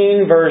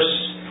 18, verse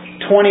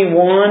 21.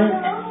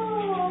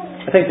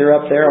 I think they're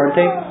up there, aren't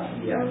they?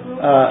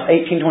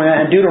 18, 29.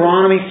 And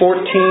Deuteronomy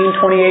 14,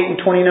 28 and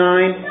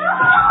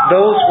 29.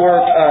 Those were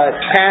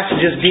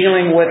passages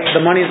dealing with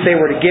the money that they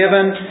were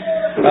given.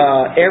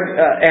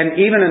 And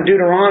even in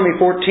Deuteronomy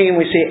 14,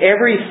 we see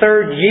every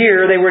third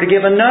year they were to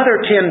give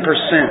another 10%.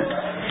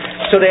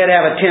 So they'd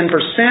have a 10%,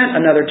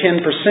 another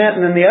 10%,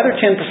 and then the other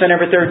 10%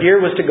 every third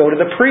year was to go to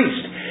the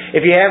priest.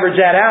 If you average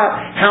that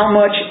out, how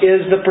much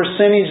is the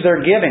percentage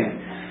they're giving?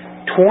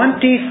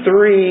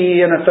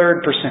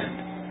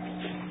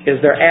 23.33% is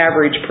their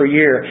average per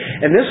year.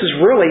 And this is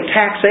really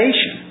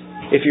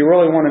taxation, if you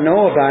really want to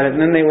know about it.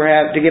 And then they were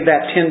to give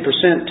that 10%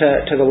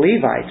 to the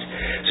Levites.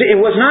 So it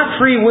was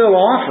not free will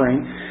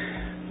offering.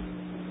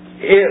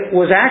 It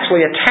was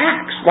actually a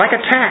tax, like a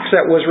tax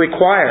that was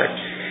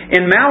required.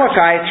 In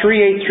Malachi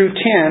 3:8 through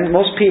 10,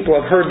 most people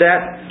have heard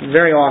that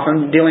very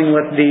often, dealing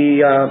with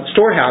the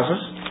storehouses.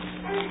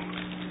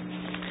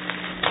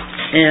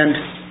 And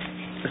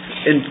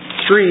in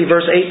 3,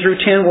 verse 8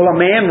 through 10, will a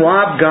man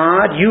rob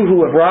God, you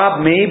who have robbed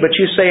me? But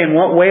you say, in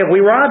what way have we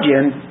robbed you?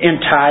 In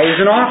tithes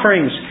and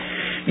offerings.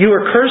 You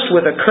are cursed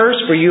with a curse,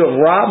 for you have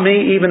robbed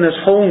me, even this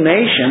whole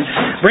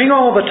nation. Bring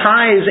all the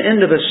tithes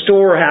into the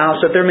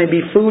storehouse, that there may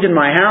be food in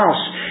my house.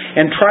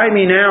 And try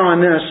me now in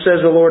this,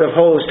 says the Lord of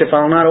hosts, if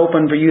I will not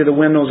open for you the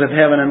windows of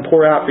heaven and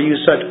pour out for you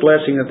such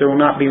blessing that there will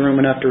not be room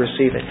enough to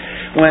receive it.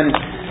 When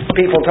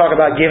people talk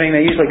about giving,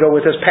 they usually go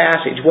with this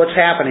passage. What's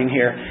happening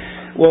here?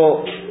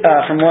 Well,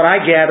 from what I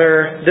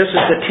gather, this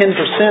is the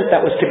 10%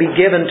 that was to be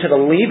given to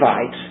the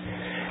Levites,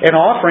 an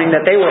offering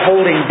that they were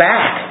holding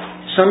back.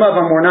 Some of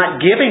them were not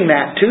giving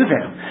that to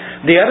them.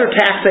 The other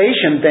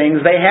taxation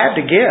things they had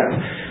to give.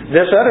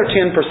 This other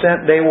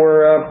 10% they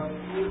were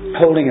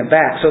holding it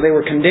back. So they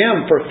were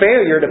condemned for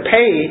failure to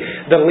pay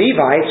the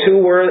Levites,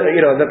 who were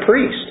the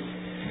priest.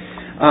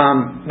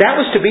 That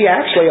was to be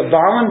actually a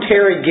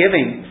voluntary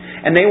giving,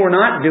 and they were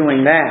not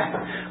doing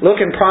that. Look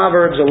in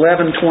Proverbs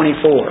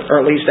 11:24, or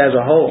at least as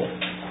a whole.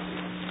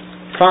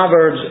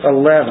 Proverbs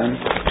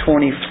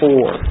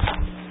 11:24.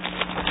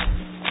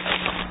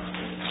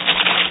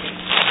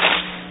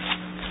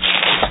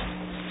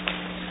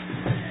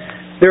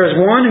 There is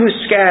one who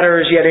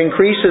scatters, yet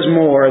increases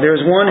more. There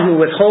is one who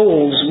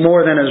withholds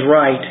more than is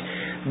right,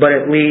 but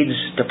it leads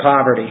to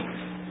poverty.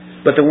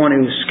 But the one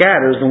who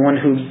scatters, the one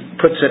who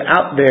puts it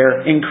out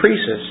there,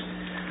 increases.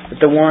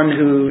 But the one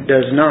who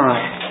does not,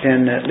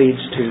 then that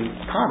leads to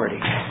poverty.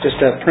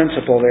 Just a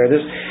principle there.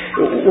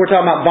 We're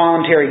talking about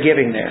voluntary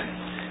giving there.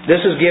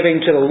 This is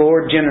giving to the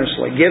Lord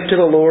generously. Give to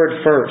the Lord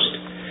first.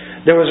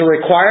 There was a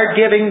required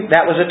giving,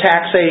 that was a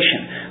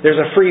taxation. There's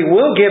a free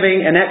will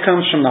giving, and that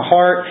comes from the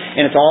heart,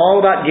 and it's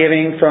all about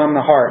giving from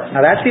the heart.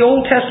 Now that's the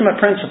Old Testament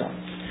principle.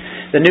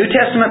 The New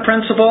Testament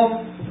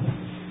principle,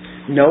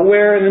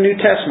 nowhere in the New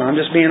Testament, I'm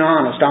just being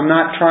honest. I'm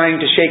not trying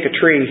to shake a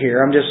tree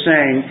here. I'm just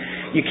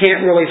saying you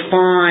can't really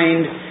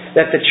find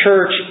that the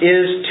church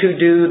is to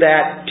do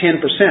that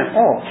 10%.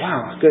 Oh,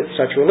 wow, good,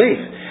 such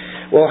relief.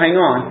 Well, hang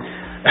on.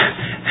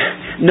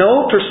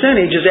 No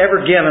percentage is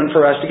ever given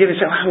for us to give. You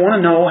say, I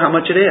want to know how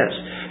much it is.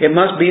 It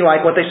must be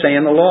like what they say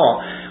in the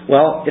law.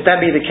 Well, if that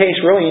be the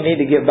case, really you need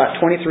to give about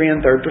 23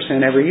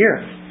 1/3% every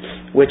year,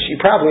 which you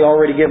probably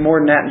already give more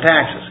than that in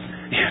taxes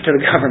to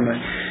the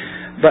government.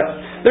 But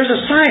there's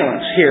a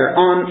silence here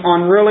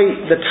on really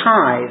the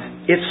tithe.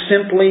 It's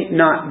simply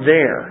not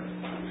there.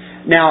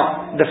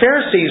 Now, the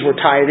Pharisees were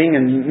tithing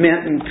and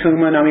mint and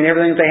cumin. I mean,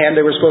 everything they had,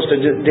 they were supposed to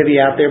divvy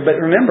out there. But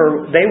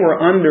remember, they were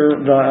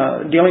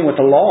dealing with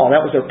the law. That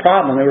was their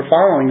problem. They were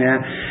following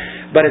that.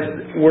 But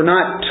we're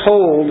not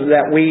told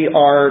that we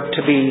are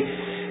to be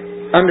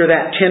under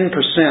that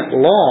 10%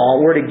 law.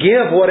 We're to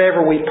give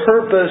whatever we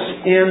purpose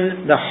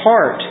in the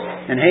heart.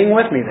 And hang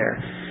with me there.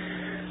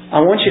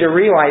 I want you to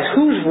realize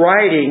who's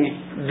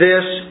writing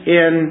this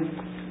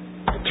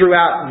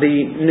throughout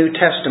the New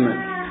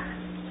Testament,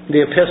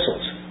 the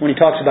epistles. When he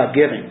talks about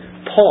giving.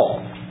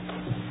 Paul.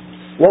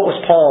 What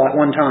was Paul at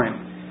one time?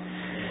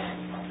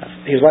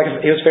 He was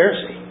a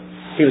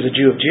Pharisee. He was a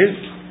Jew of Jews.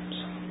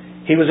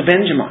 He was a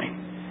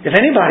Benjamite. If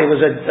anybody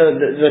was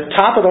the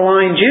top of the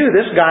line Jew,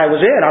 this guy was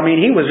it. I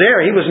mean, he was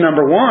there. He was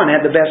number one, had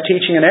the best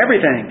teaching and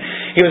everything.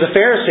 He was a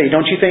Pharisee.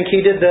 Don't you think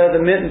he did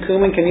the mint and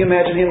cumin? Can you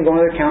imagine him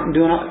going to the accountant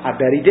doing all? I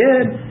bet he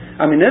did.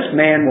 I mean, this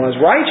man was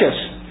righteous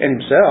in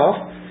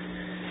himself.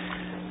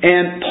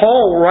 And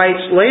Paul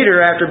writes later,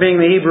 after being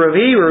the Hebrew of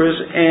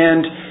Hebrews, and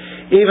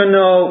even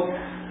though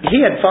he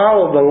had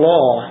followed the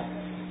law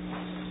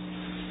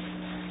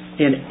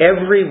in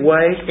every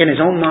way, in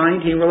his own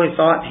mind, he really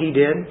thought he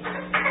did.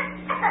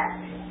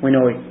 We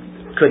know he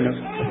couldn't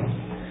have.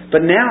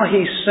 But now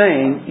he's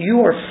saying, you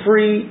are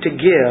free to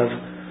give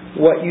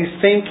what you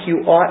think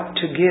you ought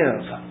to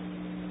give.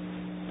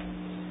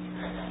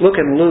 Look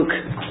in Luke.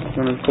 I'm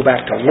going to go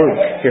back to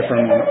Luke here for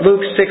a moment.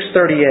 Luke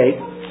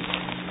 6:38.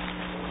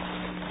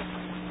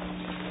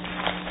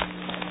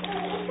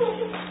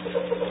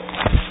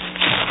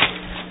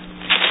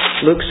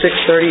 Luke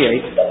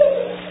 6:38.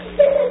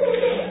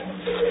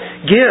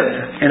 Give,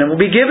 and it will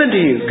be given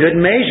to you. Good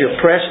measure,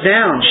 pressed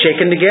down,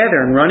 shaken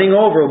together, and running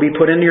over will be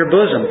put into your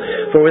bosom.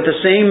 For with the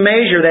same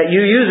measure that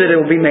you use it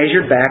will be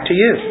measured back to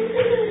you.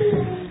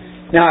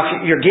 Now,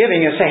 if you're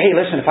giving and say, hey,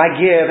 listen, if I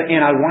give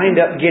and I wind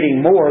up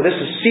getting more, this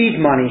is seed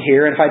money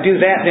here, and if I do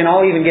that, then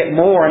I'll even get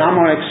more, and I'm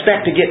going to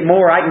expect to get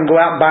more. I can go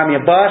out and buy me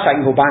a bus, I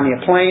can go buy me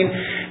a plane.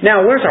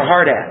 Now, where's our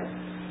heart at?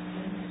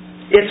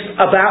 It's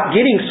about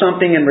getting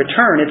something in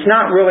return. It's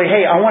not really,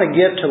 hey, I want to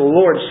give to the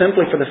Lord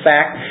simply for the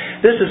fact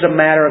this is a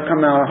matter of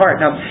coming out of the heart.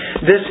 Now,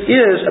 this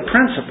is a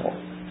principle.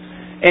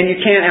 And you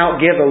can't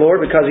outgive the Lord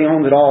because He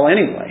owns it all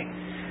anyway.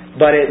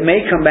 But it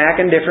may come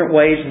back in different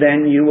ways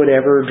than you would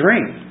ever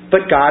dream.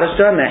 But God has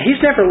done that. He's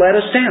never let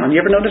us down.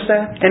 You ever notice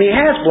that? And He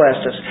has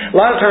blessed us. A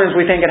lot of times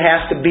we think it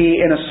has to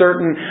be in a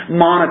certain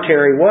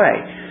monetary way.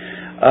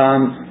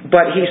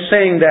 But He's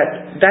saying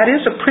that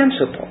is a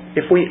principle.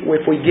 If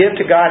we give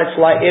to God, it's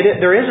like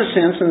there is a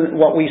sense in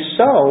what we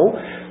sow,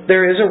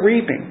 there is a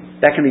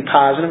reaping. That can be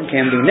positive,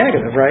 can be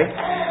negative, right?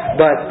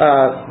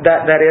 But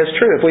that is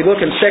true. If we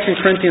look in 2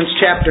 Corinthians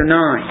chapter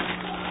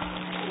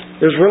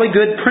 9, there's really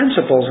good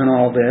principles in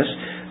all this.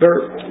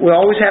 But we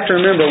always have to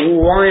remember,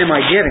 why am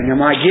I giving?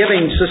 Am I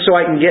giving just so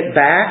I can get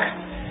back?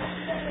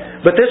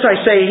 But this I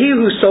say, he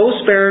who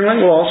sows sparingly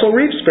will also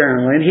reap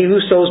sparingly, and he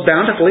who sows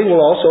bountifully will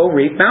also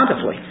reap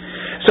bountifully.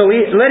 So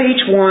let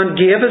each one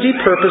give as he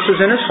purposes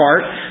in his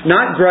heart,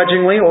 not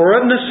grudgingly or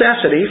of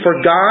necessity,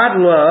 for God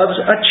loves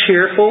a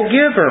cheerful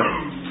giver.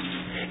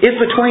 It's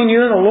between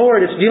you and the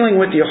Lord. It's dealing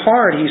with your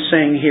heart, He's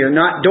saying here.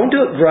 Don't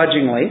do it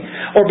grudgingly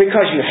or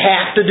because you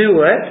have to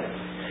do it.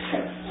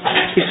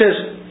 He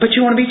says, but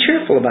you want to be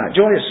cheerful about it,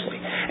 joyously.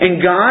 And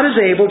God is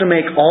able to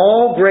make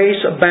all grace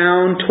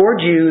abound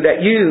toward you, that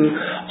you,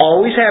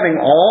 always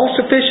having all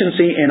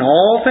sufficiency in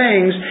all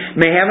things,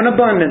 may have an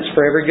abundance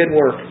for every good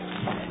work.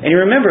 And you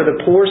remember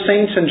the poor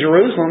saints in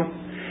Jerusalem,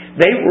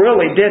 they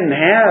really didn't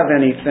have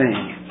anything.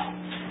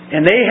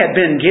 And they had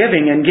been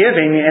giving and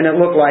giving, and it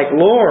looked like,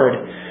 Lord,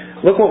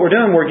 look what we're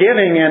doing. We're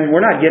giving and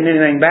we're not getting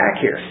anything back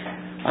here.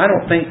 I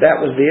don't think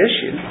that was the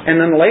issue. And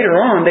then later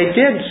on, they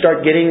did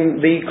start getting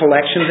the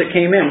collections that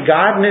came in.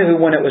 God knew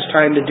when it was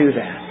time to do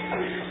that.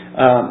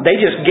 They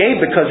just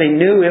gave because they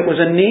knew it was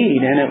a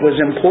need, and it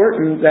was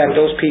important that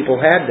those people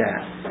had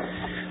that.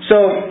 So,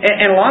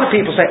 and a lot of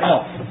people say,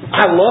 oh,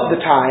 I love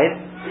the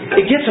tithe.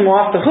 It gets them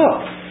off the hook.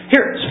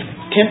 Here,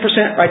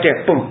 10% right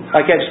there. Boom.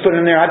 Like I just put it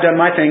in there. I've done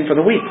my thing for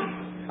the week.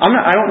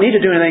 I don't need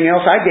to do anything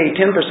else. I gave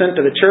 10%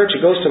 to the church.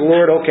 It goes to the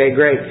Lord. Okay,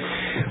 great.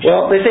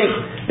 Well, they think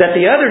that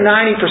the other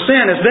 90%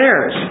 is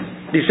theirs.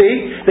 Do you see?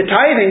 The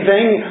tithing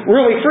thing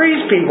really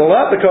frees people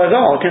up because,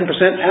 10%,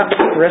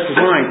 the rest is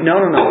mine.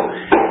 No.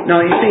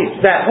 No, you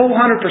see, that whole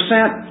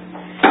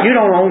 100%, you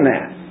don't own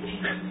that.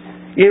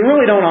 You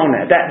really don't own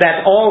that.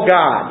 That's all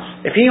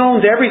God's. If He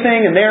owns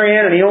everything and they're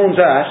in and He owns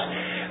us,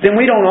 then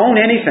we don't own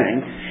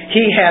anything.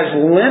 He has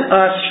lent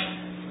us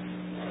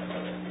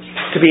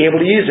to be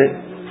able to use it.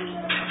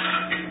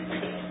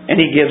 And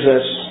He gives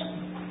us,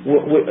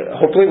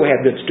 hopefully we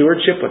have good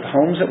stewardship with the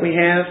homes that we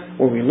have,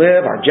 where we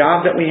live, our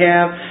job that we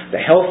have, the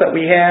health that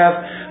we have,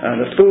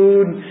 the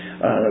food,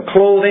 the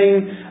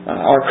clothing,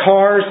 our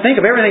cars.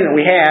 Think of everything that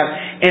we have,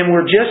 and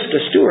we're just to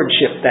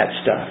stewardship that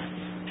stuff.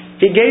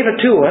 He gave it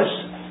to us.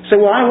 Say,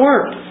 well, I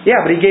worked. Yeah,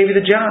 but He gave you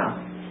the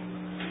job.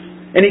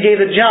 And He gave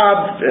the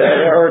job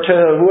or to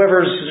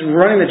whoever's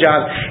running the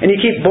job, and you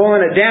keep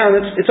boiling it down,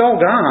 it's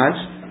all God's.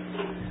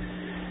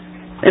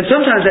 And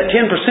sometimes that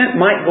 10%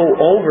 might go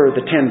over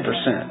the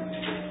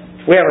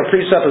 10%. We have a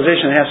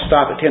presupposition it has to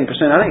stop at 10%.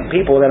 I think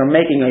people that are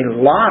making a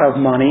lot of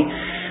money,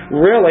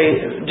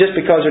 really, just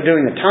because they're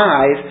doing the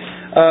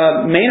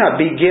tithe, may not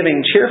be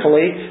giving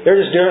cheerfully. They're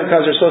just doing it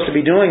because they're supposed to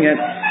be doing it.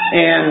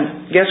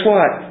 And guess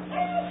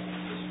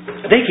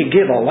what? They could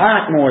give a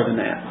lot more than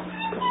that.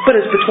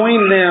 But it's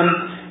between them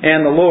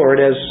and the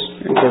Lord, as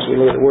of course we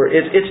look at the Word.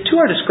 It's to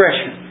our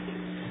discretion.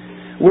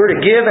 We're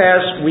to give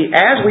as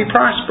we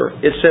prosper,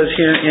 it says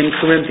here in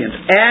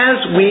Corinthians.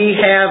 As we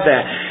have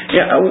that.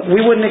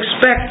 We wouldn't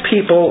expect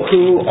people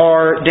who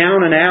are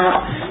down and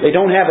out, they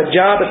don't have a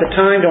job at the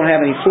time, don't have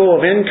any flow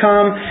of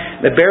income,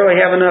 they barely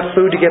have enough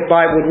food to get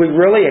by. Would we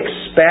really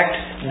expect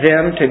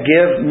them to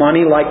give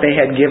money like they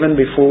had given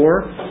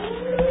before?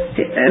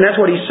 And that's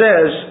what he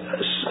says,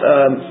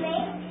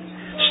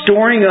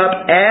 storing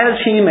up as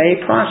he may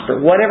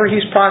prosper. Whatever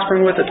he's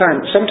prospering with at the time.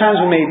 Sometimes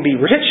we may be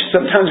rich,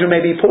 sometimes we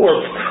may be poor.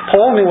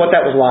 Paul knew what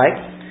that was like.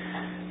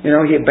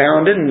 He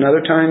abounded, and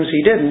other times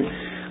he didn't.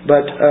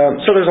 But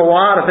so there's a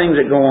lot of things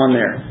that go on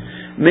there.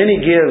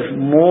 Many give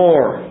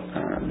more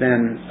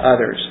than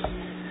others.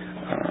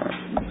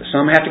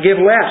 Some have to give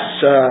less.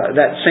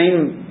 That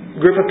same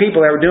group of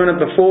people that were doing it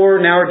before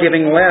now are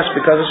giving less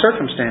because of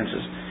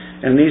circumstances.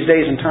 And these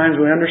days and times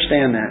we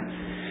understand that.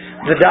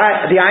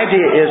 The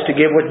idea is to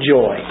give with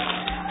joy.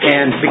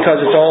 And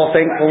because it's all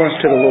thankfulness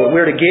to the Lord.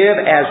 We're to give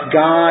as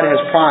God has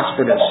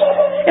prospered us.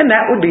 And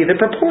that would be the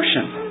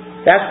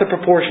proportion. That's the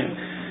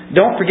proportion.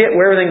 Don't forget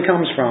where everything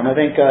comes from. I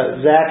think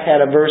Zach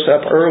had a verse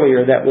up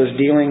earlier that was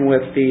dealing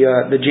with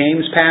the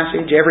James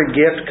passage. Every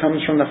gift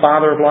comes from the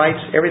Father of lights.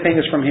 Everything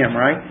is from Him,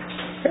 right?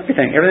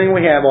 Everything. Everything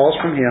we have, all is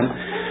from Him.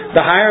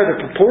 The higher the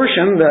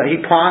proportion,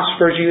 He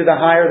prospers you, the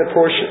higher the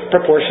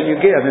proportion you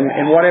give.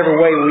 In whatever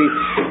way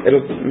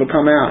it'll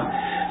come out.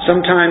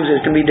 Sometimes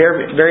it can be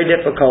very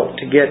difficult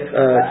to get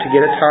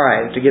a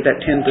tithe, to get that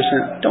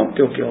 10%. Don't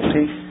feel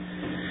guilty.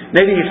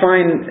 Maybe you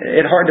find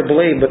it hard to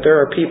believe, but there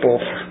are people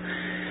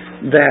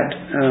that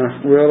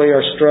really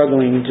are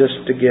struggling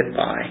just to get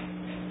by.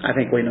 I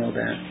think we know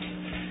that.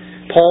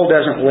 Paul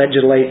doesn't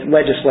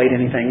legislate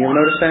anything. You'll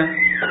notice that?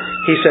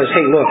 He says,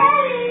 hey, look,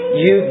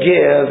 you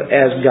give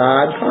as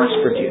God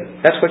prospered you.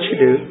 That's what you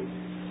do.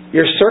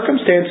 Your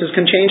circumstances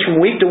can change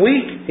from week to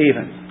week,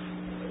 even.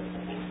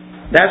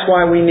 That's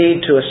why we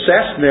need to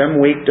assess them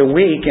week to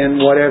week and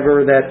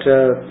whatever that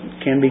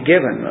can be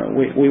given.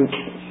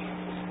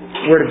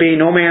 We're to be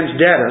no man's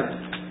debtor.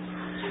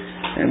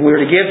 And we're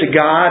to give to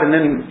God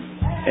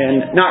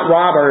and not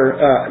rob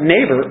our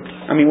neighbor.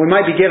 I mean, we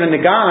might be given to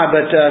God,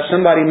 but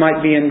somebody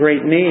might be in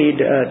great need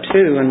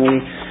too, and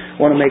we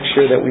want to make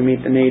sure that we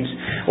meet the needs.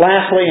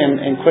 Lastly,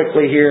 and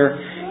quickly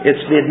here, it's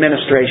the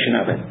administration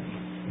of it.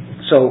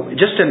 So,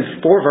 just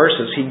in 4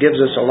 verses, he gives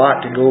us a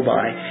lot to go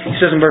by. He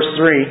says in verse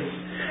 3,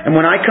 and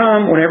when I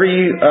come, whomever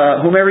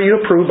you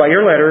approve by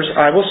your letters,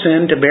 I will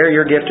send to bear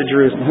your gift to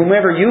Jerusalem.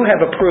 Whomever you have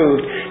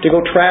approved to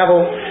go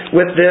travel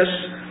with this,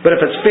 but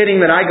if it's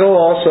fitting that I go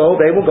also,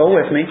 they will go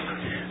with me.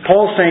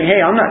 Paul's saying, hey,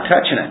 I'm not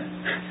touching it.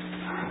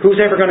 Who's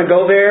ever going to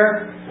go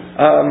there?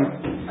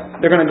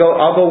 They're going to go.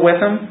 I'll go with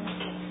them.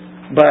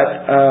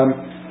 But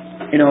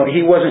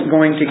he wasn't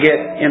going to get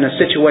in a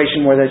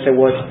situation where they say,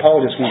 well, Paul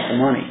just wants the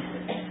money.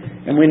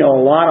 And we know a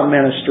lot of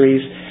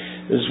ministries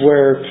is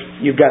where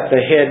you've got the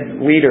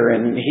head leader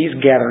and he's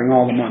gathering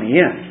all the money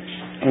in.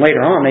 And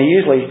later on, they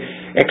usually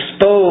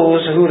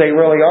expose who they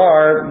really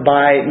are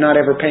by not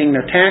ever paying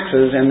their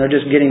taxes, and they're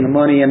just getting the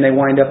money, and they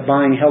wind up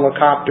buying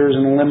helicopters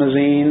and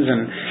limousines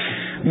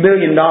and $1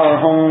 million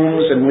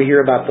homes, and we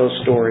hear about those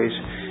stories.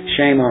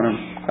 Shame on them.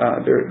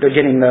 They're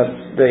getting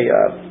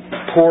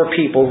the poor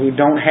people who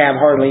don't have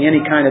hardly any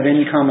kind of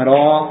income at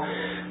all,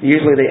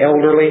 usually the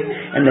elderly,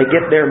 and they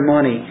get their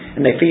money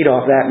and they feed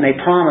off that, and they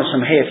promise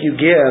them, hey, if you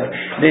give,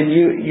 then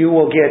you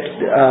will get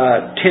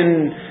 10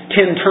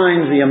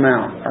 times the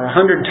amount, or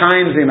 100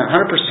 times the amount,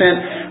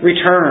 100%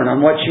 return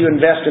on what you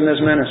invest in this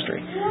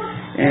ministry.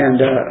 And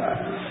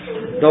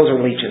those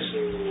are leeches.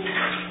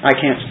 I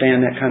can't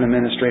stand that kind of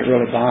ministry. It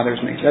really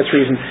bothers me. That's the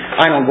reason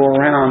I don't go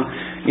around,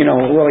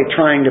 really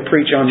trying to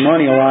preach on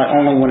money a lot,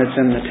 only when it's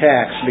in the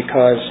text,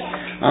 because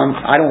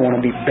I don't want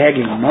to be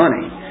begging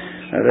money.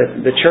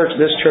 This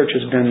church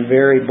has been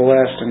very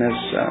blessed and has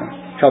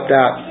helped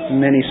out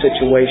in many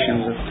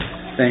situations of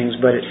things,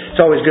 but it's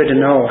always good to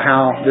know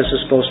how this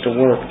is supposed to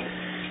work.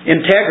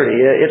 Integrity,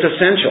 it's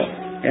essential.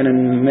 And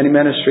in many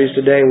ministries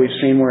today, we've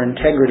seen where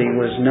integrity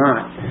was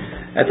not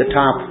at the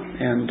top,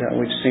 and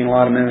we've seen a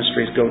lot of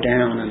ministries go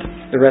down,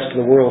 and the rest of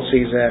the world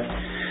sees that.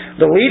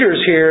 The leaders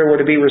here were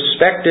to be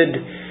respected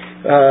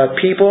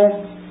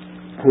people,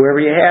 whoever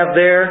you have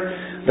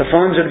there. The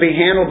funds are to be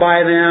handled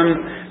by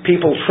them.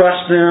 People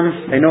trust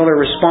them. They know they're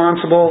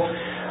responsible.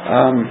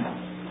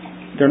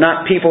 They're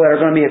not people that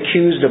are going to be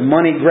accused of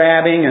money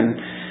grabbing. And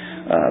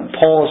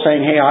Paul is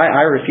saying, hey,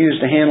 I refuse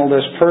to handle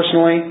this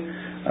personally.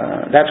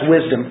 That's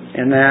wisdom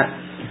in that.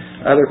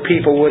 Other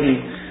people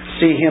wouldn't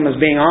see him as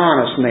being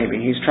honest,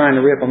 maybe. He's trying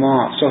to rip them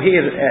off. So he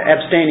is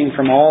abstaining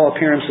from all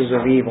appearances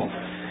of evil.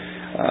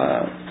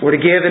 We're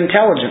to give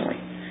intelligently.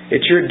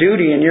 It's your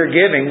duty in your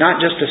giving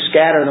not just to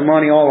scatter the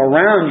money all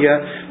around you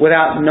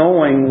without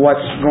knowing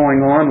what's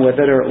going on with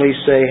it, or at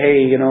least say,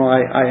 hey,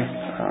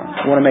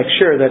 I want to make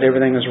sure that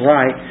everything is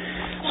right.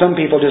 Some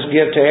people just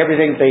give to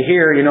everything they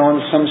hear,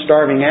 some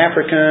starving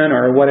African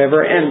or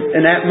whatever,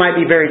 and that might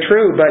be very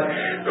true, but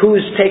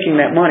who's taking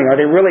that money? Are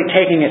they really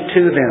taking it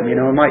to them? You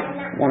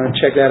might want to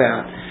check that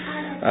out.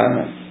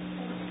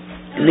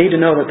 You need to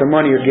know that the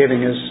money you're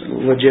giving is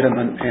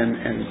legitimate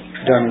and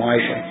done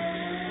wisely.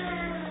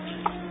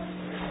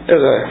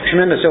 There's a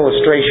tremendous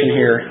illustration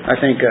here, I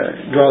think,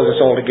 draws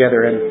us all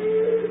together, and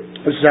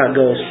this is how it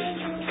goes.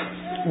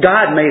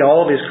 God made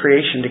all of His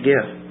creation to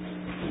give.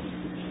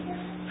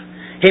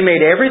 He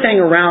made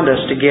everything around us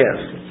to give.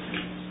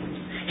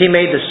 He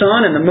made the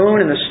sun and the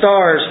moon and the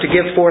stars to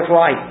give forth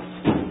light.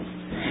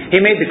 He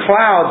made the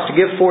clouds to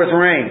give forth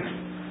rain.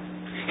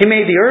 He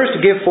made the earth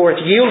to give forth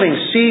yielding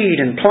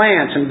seed and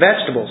plants and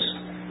vegetables.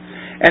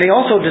 And He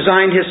also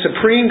designed His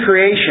supreme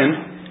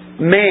creation,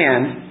 man,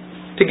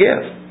 to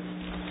give.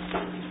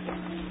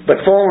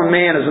 But fallen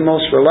man is the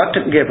most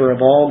reluctant giver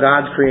of all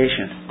God's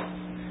creation.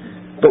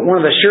 But one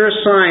of the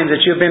surest signs that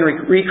you've been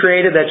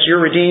recreated, that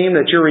you're redeemed,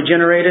 that you're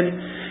regenerated,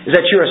 is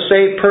that you're a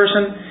saved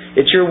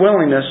person. It's your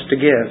willingness to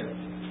give.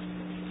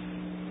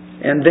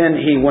 And then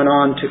he went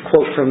on to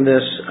quote from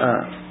this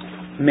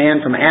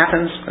man from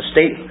Athens, a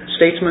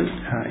statesman,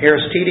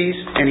 Aristides,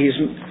 and he's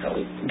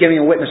giving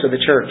a witness of the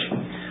church.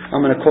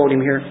 I'm going to quote him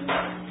here.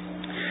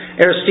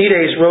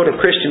 Aristides wrote of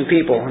Christian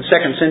people in the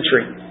 2nd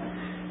century.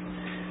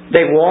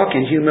 They walk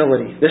in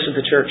humility. This is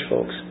the church,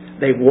 folks.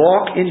 They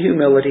walk in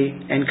humility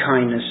and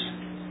kindness,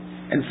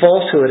 and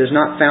falsehood is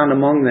not found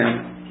among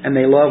them. and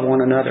they love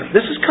one another.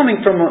 This is coming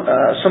from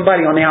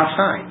somebody on the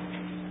outside.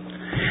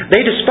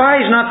 They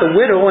despise not the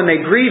widow, and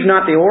they grieve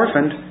not the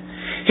orphan.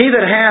 He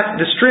that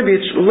hath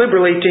distributes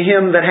liberally to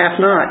him that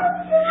hath not.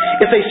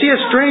 If they see a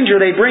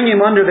stranger, they bring him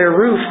under their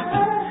roof,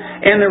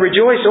 and they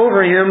rejoice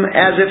over him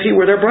as if he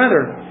were their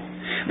brother.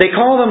 They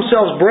call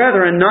themselves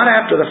brethren, not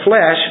after the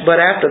flesh,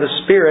 but after the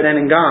Spirit and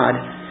in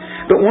God.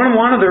 But when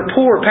one of their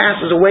poor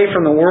passes away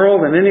from the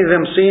world, and any of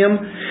them see him,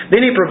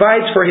 then he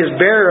provides for his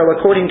burial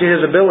according to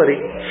his ability.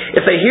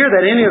 If they hear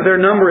that any of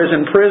their number is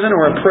in prison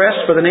or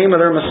oppressed for the name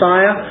of their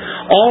Messiah,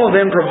 all of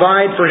them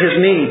provide for his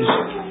needs.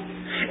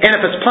 And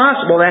if it's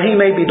possible that he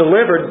may be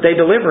delivered, they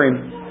deliver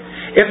him.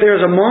 If there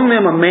is among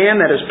them a man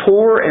that is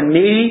poor and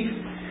needy,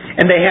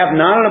 and they have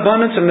not an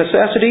abundance of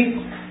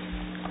necessity,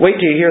 wait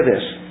till you hear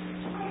this.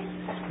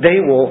 They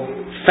will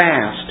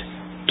fast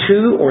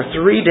 2 or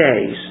 3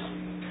 days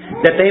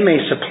that they may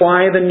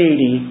supply the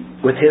needy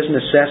with his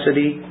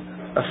necessity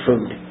of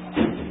food.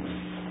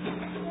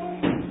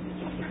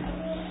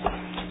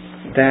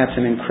 That's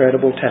an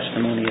incredible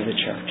testimony of the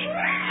church.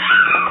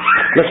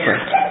 Let's pray.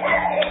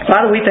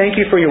 Father, we thank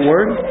you for your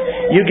word.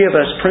 You give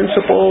us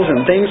principles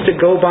and things to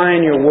go by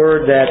in your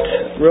word that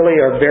really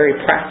are very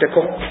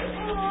practical.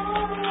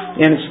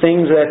 And it's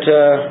things that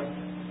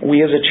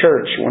we as a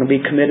church want to be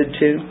committed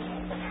to.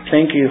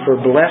 Thank you for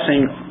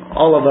blessing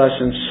all of us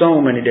in so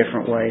many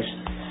different ways.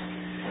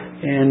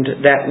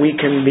 And that we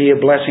can be a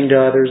blessing to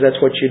others. That's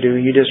what you do.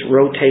 You just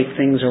rotate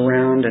things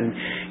around, and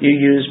you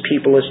use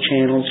people as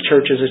channels,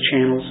 churches as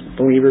channels,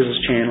 believers as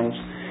channels,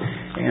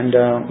 and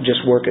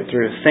just work it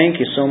through.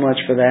 Thank you so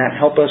much for that.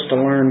 Help us to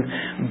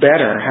learn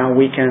better how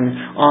we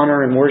can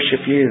honor and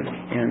worship you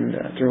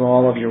and through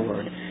all of your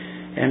word.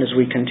 And as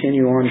we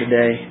continue on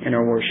today in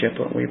our worship,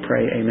 we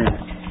pray,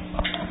 amen.